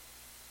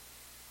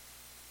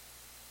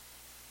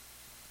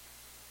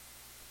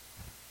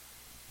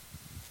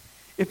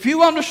 If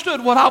you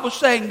understood what I was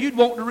saying, you'd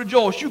want to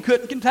rejoice. You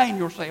couldn't contain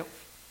yourself.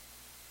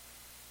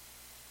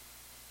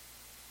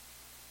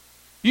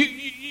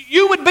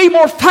 You would be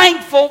more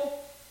thankful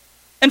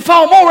and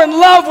fall more in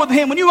love with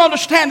him when you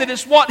understand that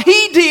it's what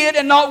he did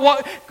and not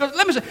what... Because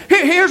let me say,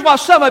 here's why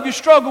some of you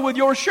struggle with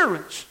your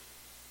assurance.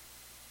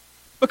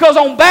 Because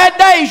on bad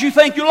days you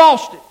think you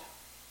lost it.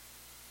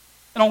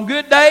 And on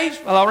good days,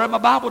 well, I read my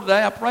Bible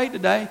today, I prayed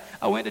today,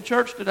 I went to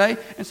church today,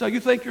 and so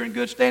you think you're in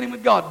good standing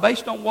with God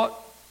based on what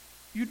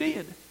you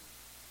did.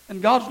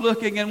 And God's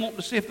looking and wanting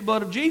to see if the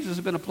blood of Jesus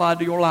has been applied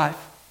to your life.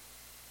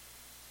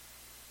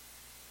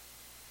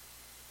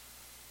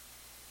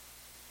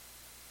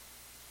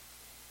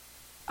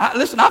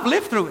 Listen, I've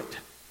lived through it.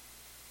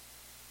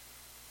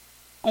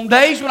 On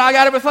days when I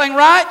got everything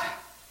right,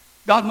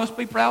 God must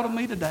be proud of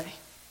me today.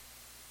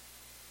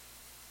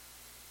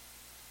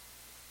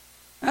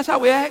 That's how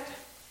we act.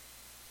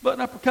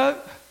 Button up our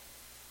coat.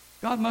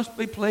 God must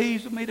be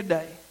pleased with me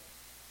today.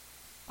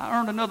 I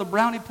earned another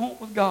brownie point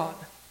with God.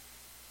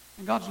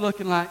 And God's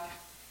looking like,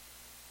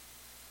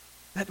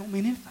 that don't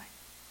mean anything.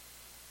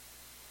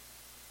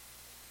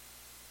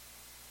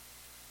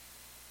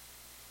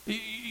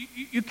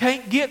 You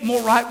can't get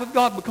more right with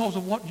God because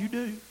of what you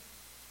do.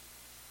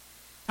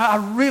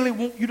 I really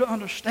want you to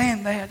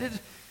understand that.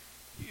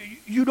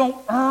 You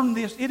don't earn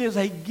this. It is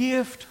a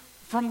gift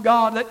from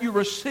God that you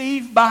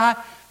receive by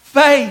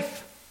faith.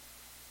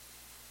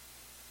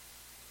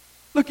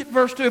 Look at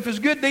verse 2. If his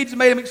good deeds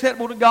made him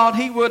acceptable to God,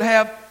 he would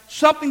have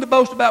something to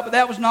boast about, but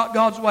that was not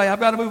God's way. I've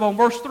got to move on.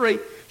 Verse 3.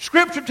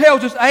 Scripture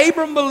tells us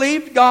Abram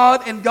believed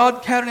God, and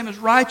God counted him as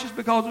righteous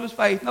because of his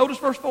faith. Notice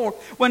verse 4.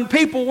 When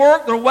people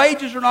work, their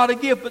wages are not a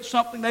gift, but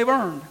something they've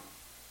earned.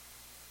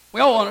 We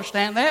all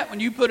understand that.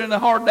 When you put in a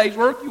hard day's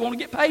work, you want to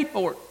get paid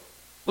for it.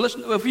 Well,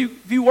 listen,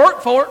 if you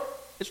work for it,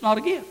 it's not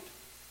a gift.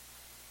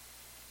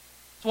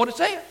 That's what it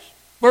says.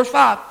 Verse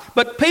 5.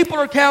 But people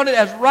are counted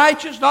as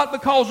righteous not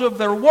because of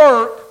their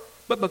work,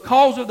 but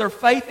because of their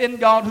faith in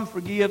God who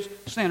forgives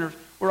sinners.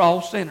 We're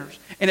all sinners.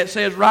 And it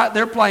says right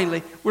there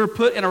plainly, we're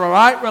put in a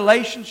right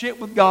relationship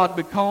with God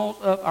because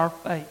of our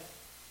faith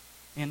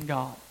in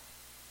God.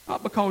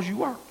 Not because you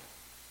work.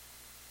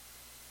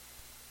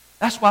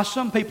 That's why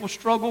some people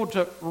struggle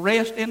to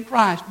rest in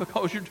Christ,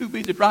 because you're too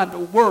busy trying to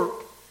work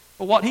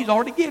for what He's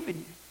already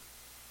given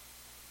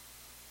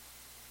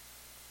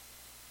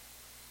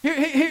you.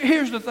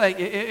 Here's the thing.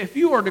 If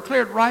you are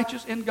declared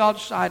righteous in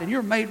God's sight and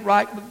you're made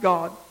right with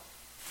God,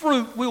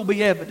 fruit will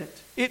be evident.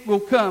 It will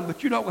come,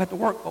 but you don't have to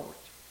work for it.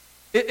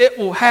 It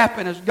will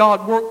happen as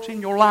God works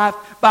in your life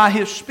by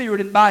His Spirit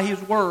and by His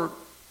Word.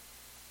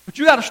 But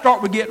you got to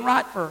start with getting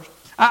right first.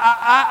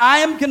 I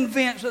am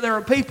convinced that there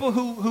are people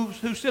who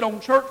sit on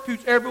church pews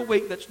every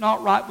week that's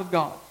not right with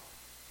God.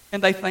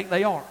 And they think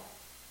they are.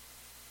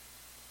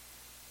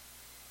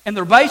 And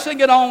they're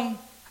basing it on,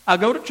 I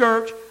go to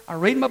church, I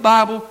read my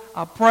Bible,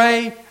 I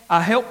pray,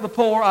 I help the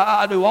poor,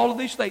 I do all of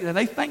these things. And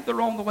they think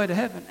they're on the way to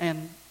heaven. And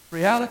in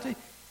reality,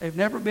 they've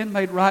never been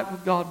made right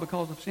with God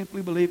because of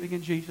simply believing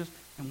in Jesus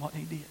and what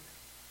He did.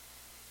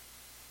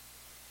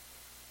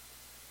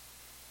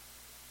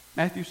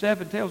 Matthew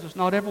 7 tells us,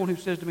 not everyone who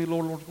says to me,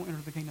 Lord, Lord, is going to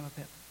enter the kingdom of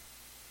heaven.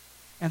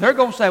 And they're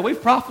going to say,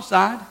 we've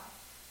prophesied,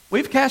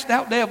 we've cast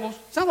out devils.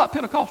 Sounds like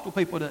Pentecostal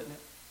people, doesn't it?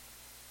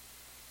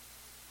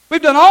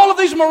 We've done all of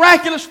these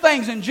miraculous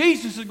things, and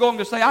Jesus is going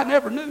to say, I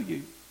never knew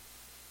you.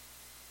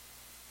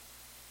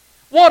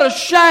 What a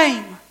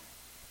shame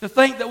to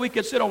think that we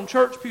could sit on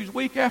church pews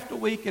week after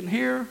week and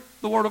hear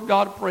the Word of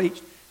God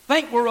preached,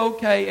 think we're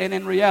okay, and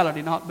in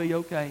reality not be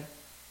okay.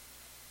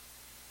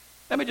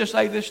 Let me just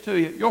say this to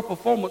you. Your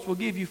performance will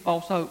give you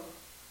false hope.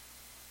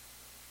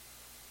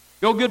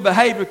 Your good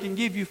behavior can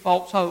give you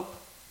false hope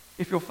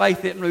if your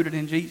faith isn't rooted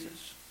in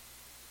Jesus.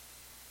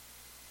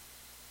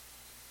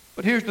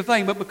 But here's the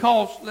thing. But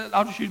because,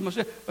 I'll just use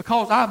myself,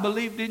 because I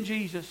believed in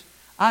Jesus,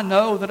 I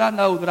know that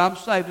I'm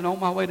saved and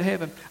on my way to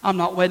heaven. I'm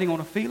not waiting on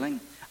a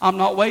feeling. I'm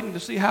not waiting to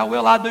see how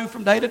well I do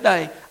from day to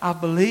day. I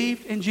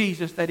believed in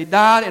Jesus, that He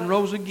died and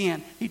rose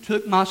again. He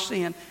took my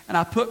sin, and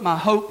I put my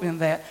hope in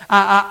that.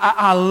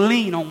 I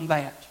lean on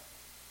that.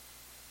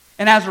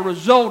 And as a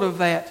result of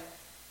that,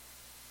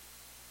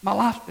 my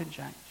life's been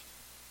changed.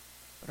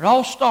 But it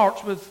all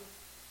starts with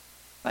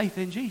faith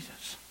in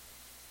Jesus.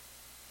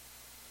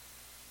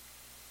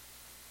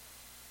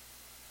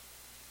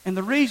 And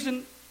the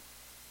reason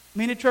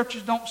many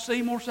churches don't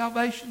see more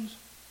salvations,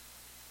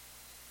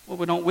 well,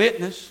 we don't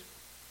witness,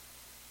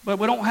 but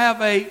we don't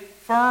have a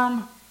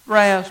firm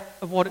grasp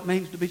of what it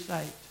means to be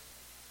saved.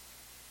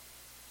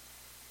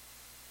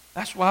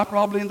 That's why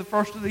probably in the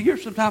first of the year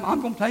sometime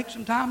I'm going to take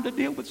some time to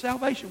deal with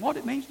salvation, what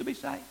it means to be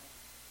saved.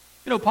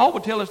 You know, Paul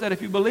would tell us that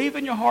if you believe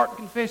in your heart and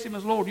confess Him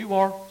as Lord, you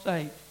are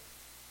saved.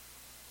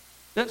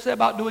 It doesn't say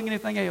about doing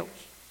anything else.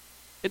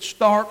 It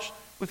starts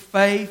with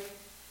faith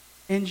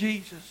in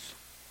Jesus.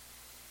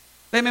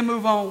 Let me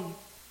move on.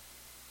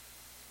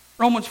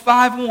 Romans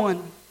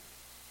 5:1.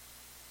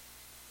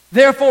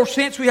 Therefore,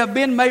 since we have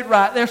been made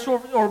right,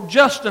 therefore, or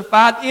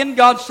justified in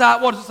God's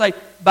sight, what does it say?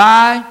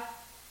 By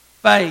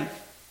faith.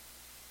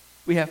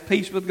 We have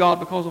peace with God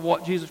because of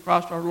what Jesus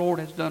Christ our Lord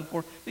has done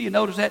for us. Do you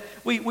notice that?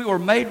 We were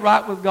made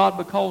right with God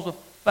because of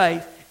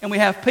faith. And we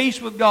have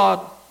peace with God.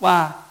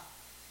 Why?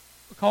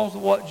 Because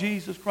of what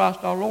Jesus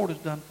Christ our Lord has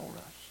done for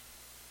us.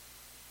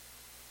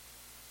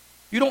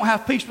 You don't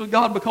have peace with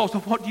God because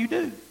of what you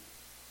do.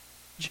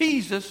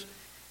 Jesus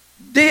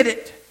did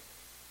it.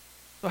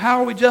 So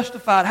how are we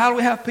justified? How do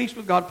we have peace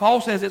with God?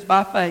 Paul says it's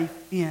by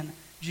faith in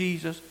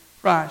Jesus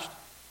Christ.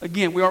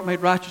 Again, we aren't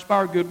made righteous by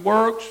our good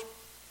works,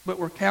 but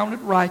we're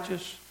counted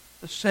righteous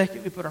the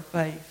second we put our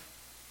faith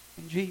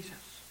in Jesus.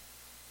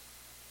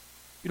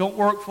 You don't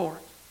work for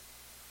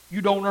it.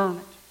 You don't earn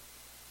it.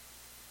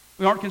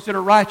 We aren't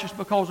considered righteous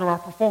because of our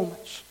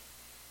performance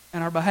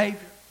and our behavior.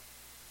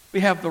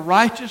 We have the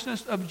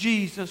righteousness of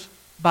Jesus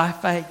by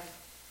faith.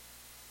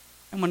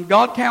 And when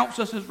God counts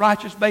us as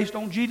righteous based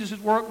on Jesus'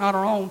 work, not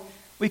our own,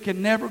 we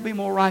can never be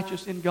more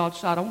righteous in God's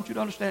sight. I want you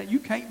to understand that you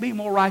can't be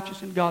more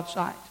righteous in God's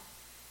sight.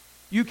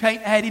 You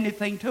can't add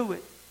anything to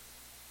it.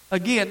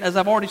 Again, as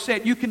I've already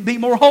said, you can be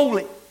more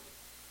holy.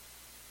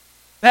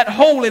 That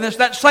holiness,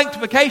 that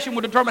sanctification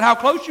will determine how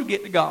close you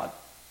get to God.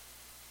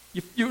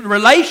 Your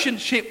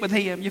relationship with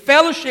Him, your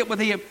fellowship with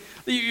Him,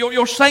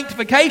 your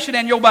sanctification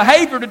and your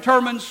behavior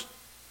determines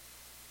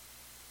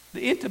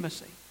the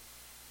intimacy.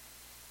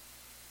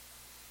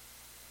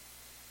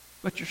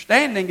 But your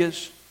standing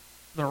is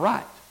the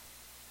right.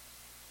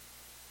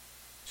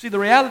 See, the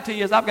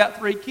reality is I've got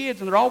 3 kids,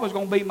 and they're always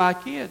going to be my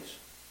kids.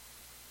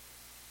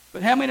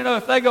 But how many know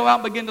if they go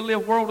out and begin to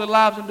live worldly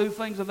lives and do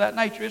things of that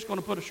nature, it's going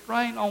to put a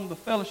strain on the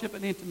fellowship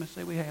and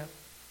intimacy we have.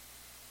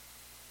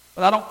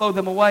 But I don't throw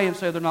them away and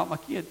say they're not my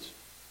kids.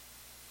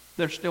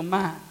 They're still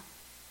mine.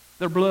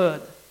 They're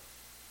blood.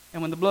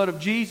 And when the blood of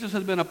Jesus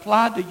has been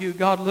applied to you,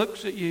 God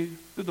looks at you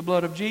through the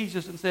blood of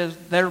Jesus and says,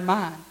 they're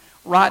mine.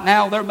 Right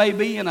now, there may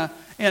be in a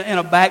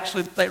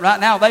backslid state. Right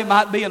now, they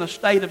might be in a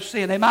state of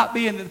sin. They might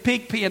be in the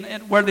pig pen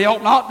where they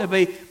ought not to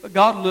be. But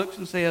God looks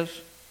and says,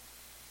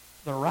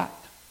 they're right.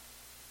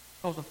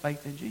 Because of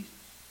faith in Jesus.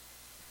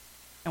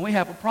 And we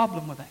have a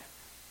problem with that.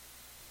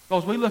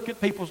 Because we look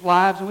at people's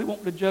lives and we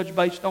want to judge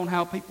based on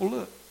how people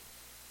look.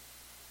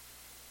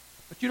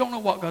 But you don't know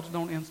what God's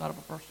doing inside of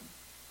a person.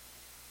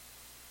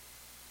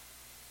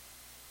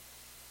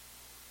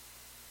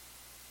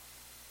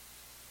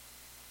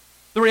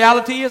 The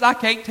reality is I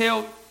can't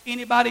tell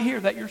anybody here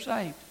that you're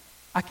saved.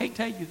 I can't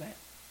tell you that.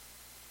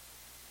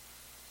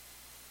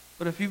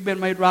 But if you've been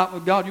made right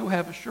with God, you'll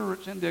have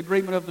assurance in the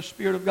agreement of the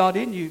Spirit of God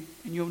in you,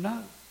 and you'll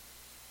know.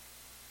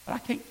 But I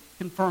can't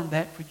confirm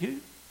that for you.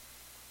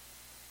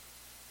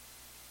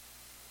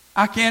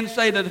 I can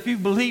say that if you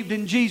believed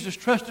in Jesus,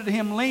 trusted in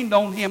Him, leaned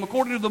on Him,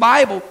 according to the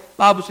Bible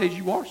says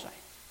you are saved.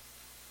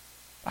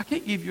 I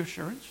can't give you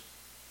assurance.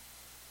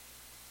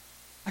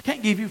 I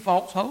can't give you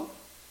false hope.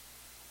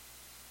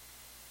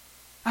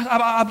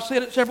 I've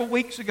said it several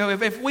weeks ago.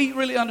 If we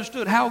really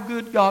understood how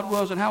good God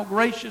was and how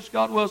gracious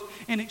God was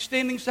in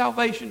extending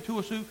salvation to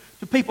us,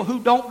 to people who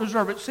don't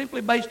deserve it,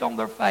 simply based on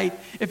their faith.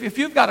 If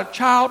you've got a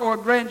child or a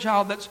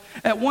grandchild that's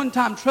at one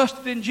time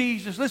trusted in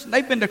Jesus, listen,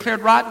 they've been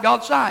declared right in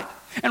God's sight.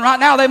 And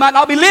right now they might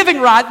not be living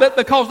right, but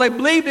because they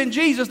believed in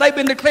Jesus, they've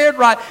been declared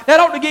right.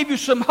 That ought to give you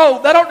some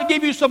hope. That ought to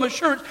give you some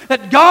assurance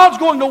that God's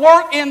going to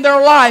work in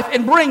their life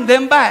and bring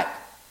them back.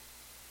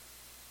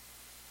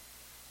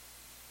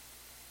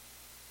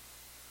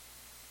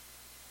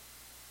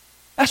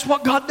 That's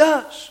what God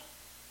does.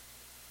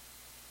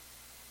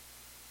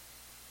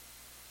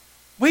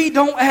 We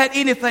don't add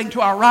anything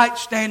to our right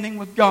standing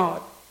with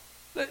God.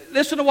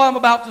 Listen to what I'm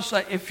about to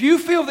say. If you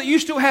feel that you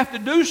still have to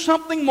do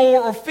something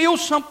more or feel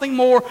something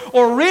more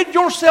or rid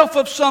yourself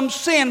of some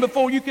sin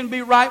before you can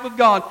be right with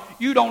God,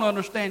 you don't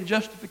understand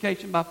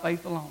justification by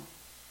faith alone.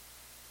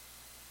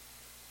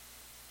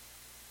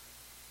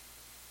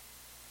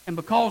 And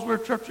because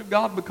we're a church of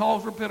God,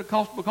 because we're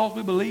Pentecostal, because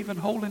we believe in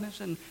holiness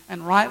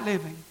and right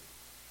living,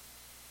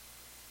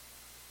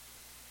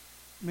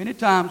 many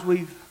times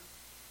we've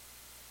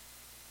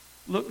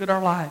looked at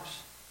our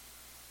lives,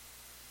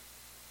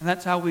 and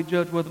that's how we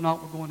judge whether or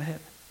not we're going to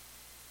heaven.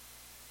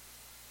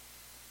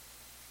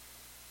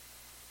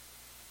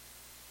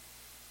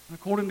 And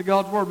according to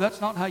God's Word, that's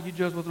not how you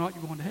judge whether or not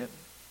you're going to heaven.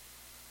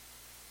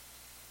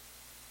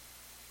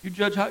 You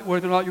judge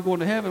whether or not you're going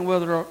to heaven,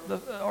 whether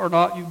or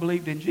not you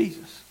believed in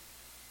Jesus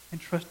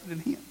and trusted in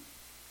Him.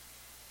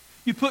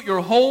 You put your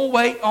whole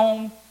weight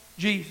on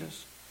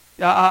Jesus.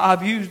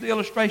 I've used the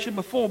illustration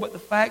before, but the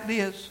fact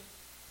is,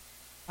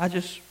 I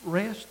just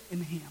rest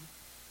in Him.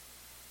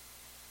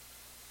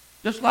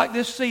 Just like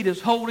this seat is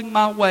holding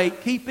my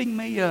weight, keeping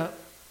me up,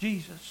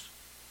 Jesus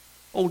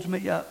holds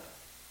me up,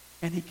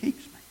 and He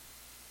keeps me.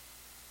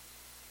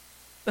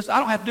 Listen, I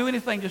don't have to do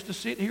anything just to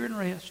sit here and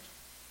rest.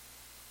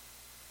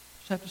 I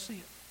just have to see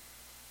it.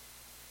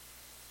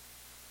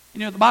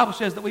 You know, the Bible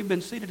says that we've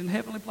been seated in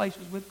heavenly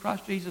places with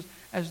Christ Jesus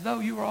as though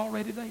you were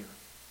already there.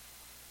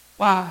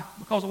 Why?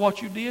 Because of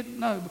what you did?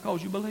 No,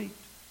 because you believed.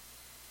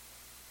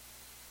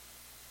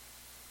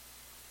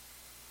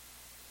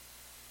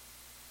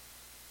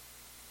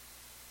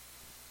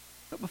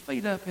 Put my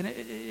feet up and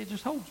it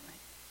just holds me.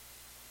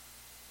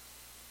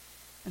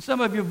 And some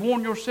of you have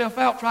worn yourself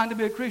out trying to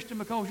be a Christian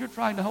because you're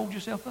trying to hold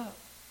yourself up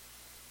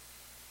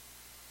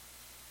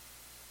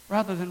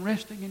rather than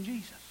resting in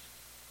Jesus.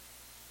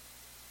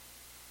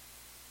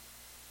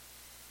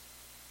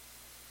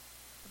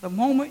 The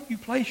moment you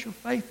place your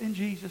faith in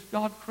Jesus,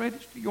 God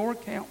credits to your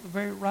account the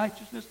very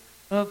righteousness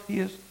of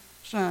His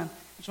Son.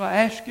 And so I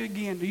ask you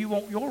again, do you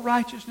want your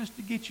righteousness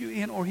to get you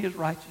in or His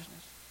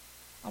righteousness?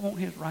 I want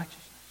His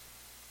righteousness.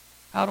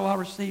 How do I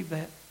receive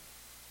that?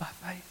 By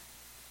faith.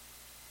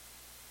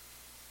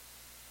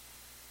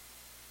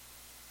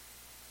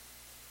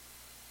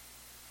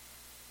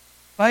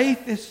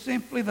 Faith is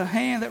simply the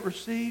hand that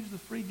receives the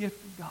free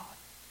gift of God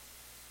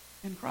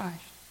in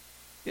Christ.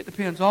 It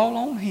depends all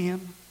on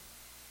Him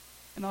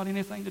and not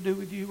anything to do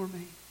with you or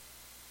me.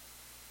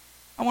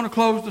 I want to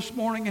close this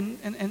morning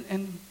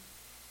and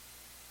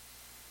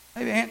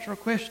maybe answer a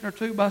question or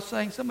two by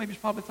saying, some of you are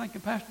probably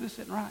thinking, Pastor, this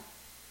isn't right.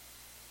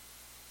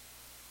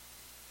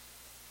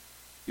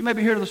 You may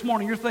be here this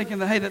morning, you're thinking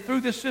that, hey, that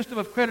through this system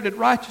of credited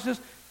righteousness,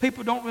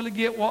 people don't really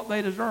get what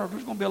they deserve.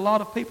 There's going to be a lot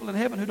of people in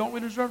heaven who don't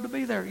really deserve to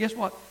be there. Guess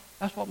what?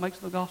 That's what makes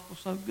the gospel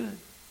so good.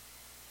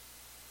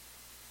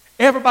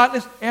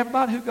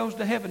 Everybody who goes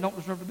to heaven don't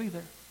deserve to be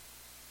there.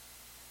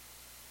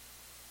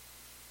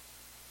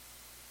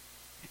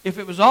 If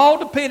it was all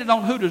dependent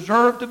on who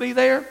deserved to be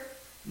there,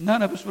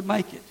 none of us would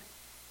make it.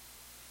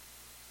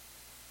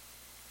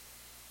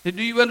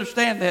 Do you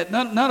understand that?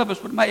 None of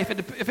us would make it.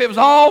 If it was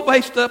all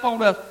based up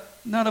on us,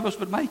 none of us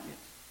would make it.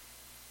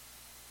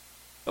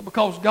 But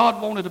because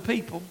God wanted a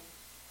people,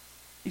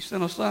 He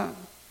sent a Son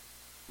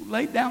who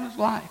laid down His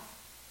life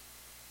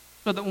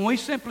so that when we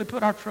simply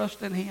put our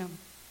trust in Him,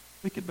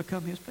 we could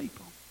become His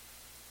people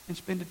and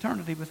spend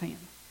eternity with Him.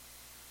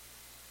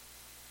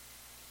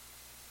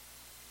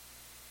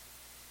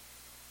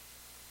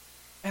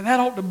 And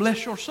that ought to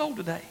bless your soul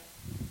today.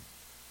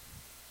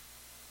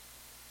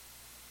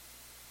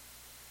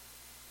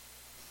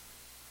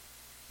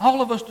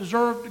 All of us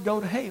deserve to go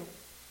to hell.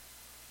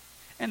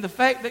 And the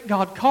fact that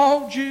God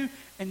called you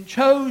and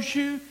chose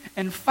you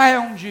and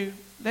found you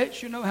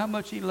lets you know how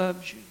much He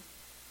loves you.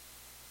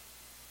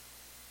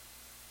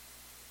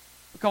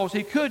 Because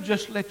He could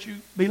just let you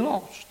be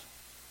lost.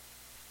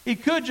 He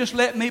could just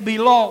let me be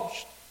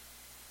lost.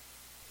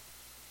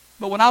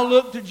 But when I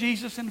looked to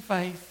Jesus in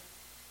faith,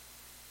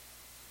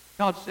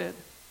 God said,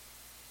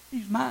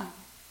 He's mine.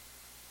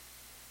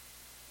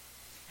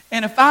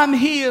 And if I'm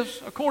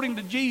His, according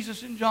to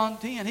Jesus in John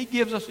 10, He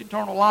gives us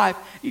eternal life.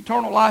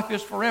 Eternal life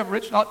is forever.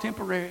 It's not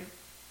temporary.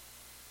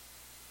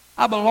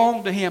 I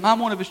belong to Him. I'm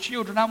one of His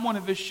children. I'm one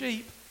of His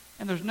sheep.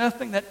 And there's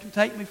nothing that can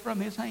take me from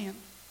His hand.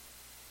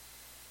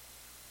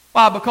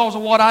 Why? Because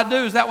of what I do.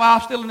 Is that why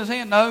I'm still in His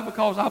hand? No,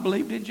 because I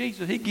believed in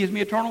Jesus. He gives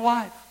me eternal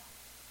life.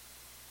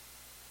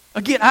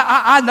 Again,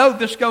 I know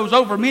this goes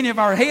over many of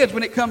our heads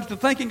when it comes to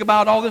thinking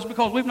about all this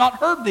because we've not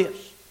heard this.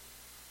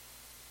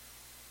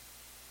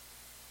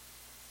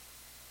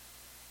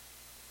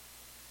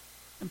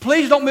 And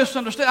please don't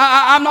misunderstand.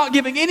 I'm not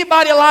giving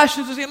anybody a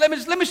license to sin.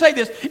 Let me say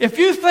this. If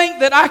you think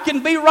that I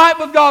can be right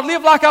with God,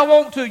 live like I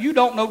want to, you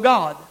don't know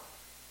God.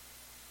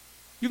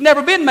 You've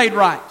never been made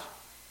right.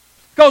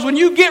 Because when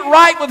you get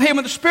right with Him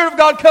and the Spirit of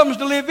God comes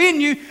to live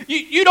in you,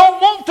 you don't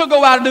want to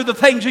go out and do the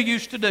things you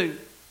used to do.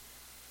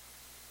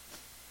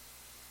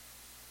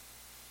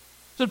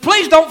 So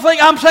please don't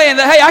think I'm saying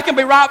that, hey, I can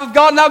be right with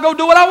God and I'll go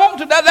do what I want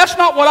to. That's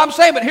not what I'm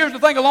saying. But here's the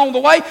thing along the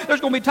way. There's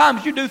going to be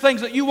times you do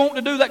things that you want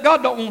to do that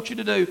God don't want you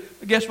to do.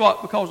 But guess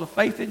what? Because of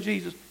faith in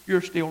Jesus,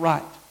 you're still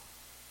right.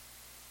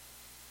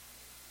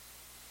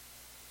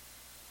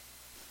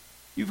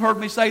 You've heard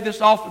me say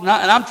this often, and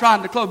I'm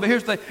trying to close. But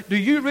here's the thing. Do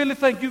you really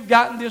think you've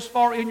gotten this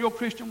far in your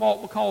Christian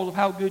walk because of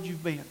how good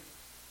you've been?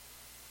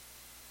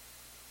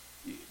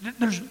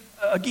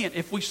 Again,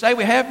 if we say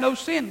we have no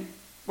sin,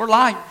 we're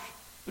liars.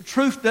 The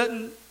truth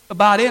doesn't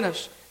abide in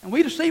us, and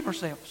we deceive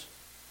ourselves.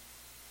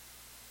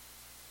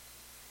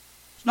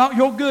 It's not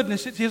your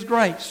goodness, it's His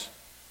grace.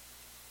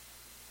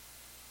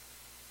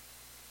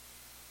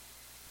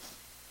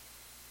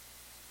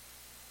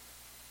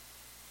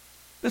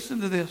 Listen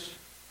to this.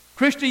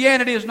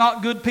 Christianity is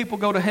not good people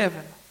go to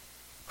heaven.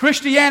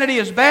 Christianity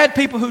is bad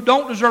people who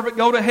don't deserve it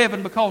go to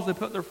heaven because they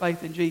put their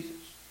faith in Jesus.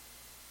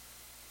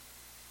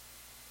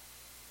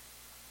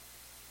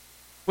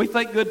 We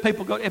think good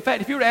people go. In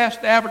fact, if you were to ask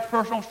the average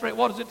person on the street,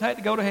 what does it take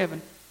to go to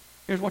heaven?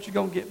 Here's what you're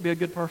going to get: be a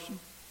good person.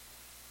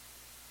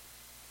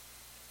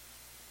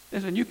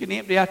 Listen, you can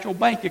empty out your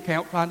bank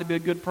account trying to be a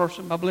good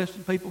person by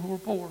blessing people who are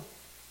poor.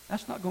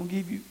 That's not going to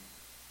give you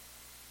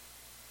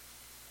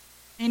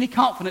any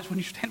confidence when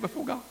you stand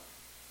before God.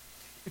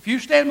 If you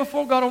stand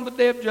before God on the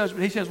day of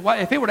judgment, He says,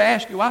 if He were to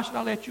ask you, why should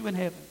I let you in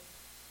heaven?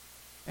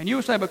 And you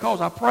would say,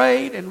 because I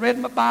prayed and read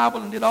my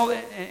Bible and did all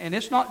that, and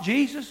it's not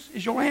Jesus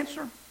is your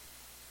answer,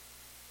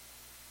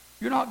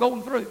 you're not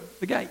going through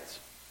the gates.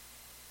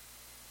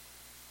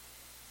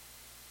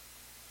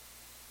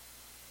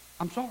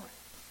 I'm sorry.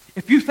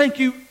 If you think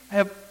you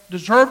have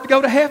deserved to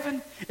go to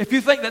heaven, if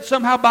you think that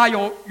somehow by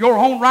your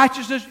own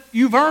righteousness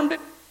you've earned it,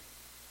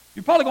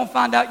 you're probably going to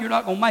find out you're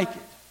not going to make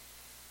it.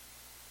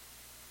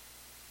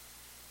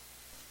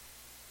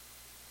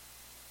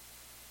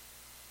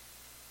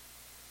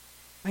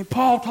 I mean,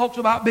 Paul talks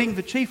about being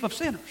the chief of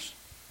sinners.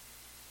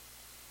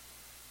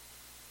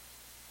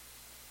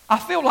 I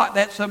feel like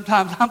that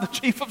sometimes. I'm the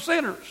chief of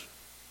sinners.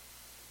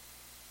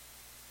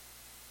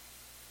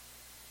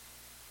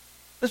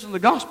 Listen, the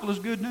gospel is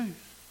good news.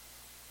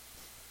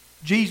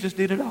 Jesus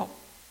did it all.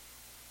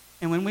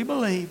 And when we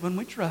believe, when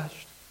we trust,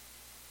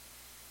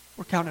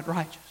 we're counted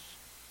righteous.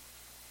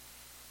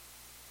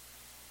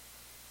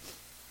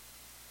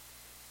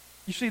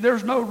 You see,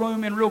 there's no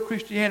room in real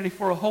Christianity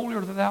for a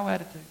holier-than-thou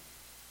attitude.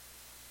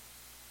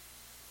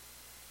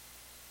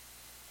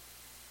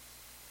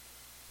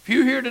 If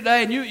you're here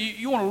today and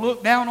you want to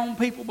look down on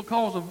people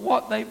because of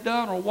what they've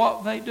done or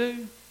what they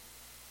do,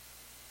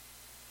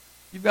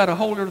 you've got a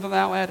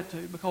holier-than-thou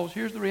attitude. Because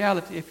here's the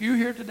reality. If you're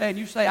here today and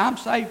you say, I'm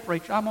saved,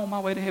 preacher, I'm on my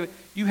way to heaven,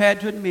 you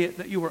had to admit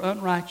that you were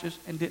unrighteous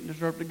and didn't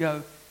deserve to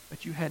go,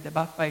 but you had to,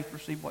 by faith,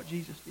 receive what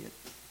Jesus did.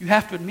 You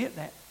have to admit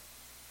that.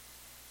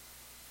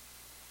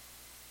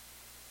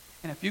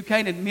 And if you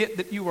can't admit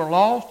that you were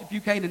lost, if you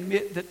can't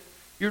admit that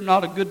you're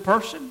not a good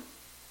person,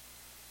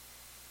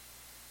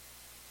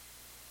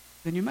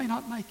 then you may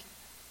not make it.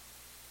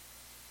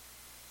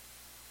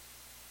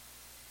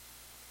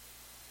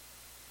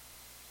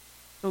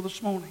 So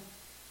this morning,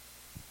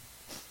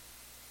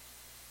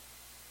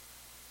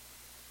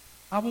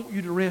 I want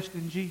you to rest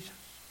in Jesus.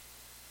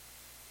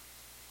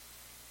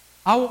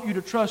 I want you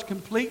to trust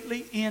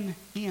completely in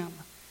Him.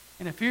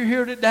 And if you're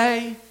here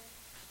today,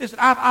 listen,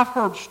 I've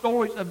heard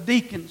stories of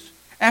deacons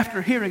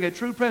after hearing a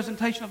true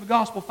presentation of the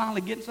gospel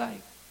finally getting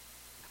saved.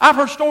 I've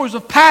heard stories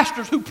of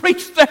pastors who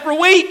preached every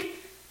week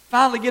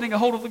finally getting a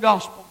hold of the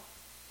gospel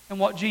and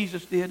what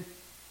Jesus did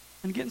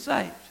and getting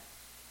saved.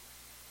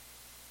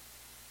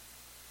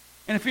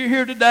 And if you're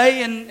here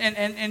today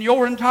and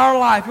your entire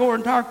life, your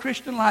entire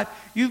Christian life,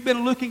 you've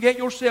been looking at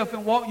yourself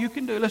and what you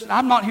can do. Listen,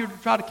 I'm not here to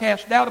try to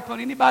cast doubt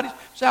upon anybody's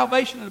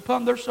salvation and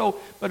upon their soul.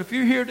 But if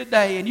you're here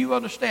today and you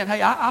understand,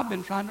 hey, I've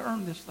been trying to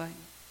earn this thing.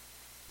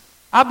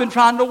 I've been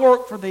trying to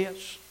work for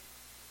this.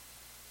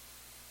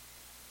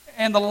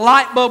 And the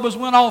light bulb has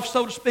went off,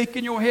 so to speak,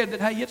 in your head that,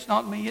 hey, it's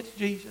not me, it's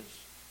Jesus.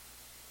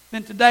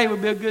 Then today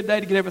would be a good day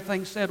to get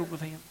everything settled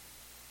with Him.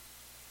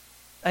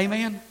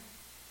 Amen?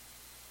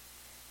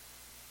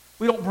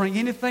 We don't bring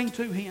anything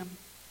to Him.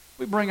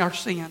 We bring our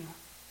sin.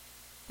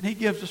 And He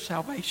gives us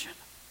salvation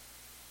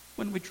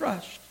when we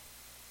trust.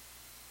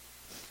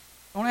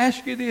 I want to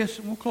ask you this,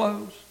 and we'll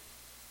close.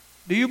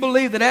 Do you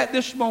believe that at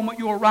this moment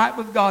you are right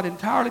with God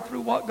entirely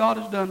through what God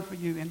has done for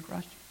you in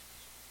Christ Jesus?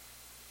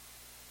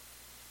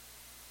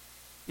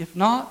 If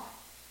not,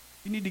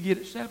 you need to get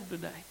it settled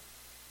today.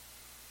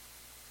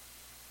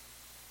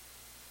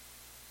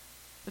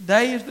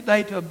 Today is the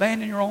day to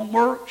abandon your own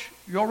works,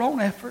 your own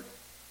effort,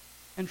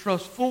 and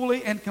trust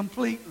fully and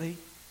completely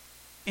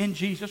in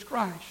Jesus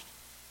Christ.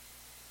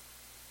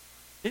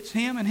 It's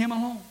Him and Him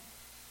alone.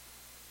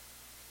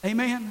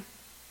 Amen.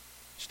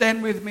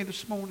 Stand with me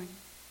this morning.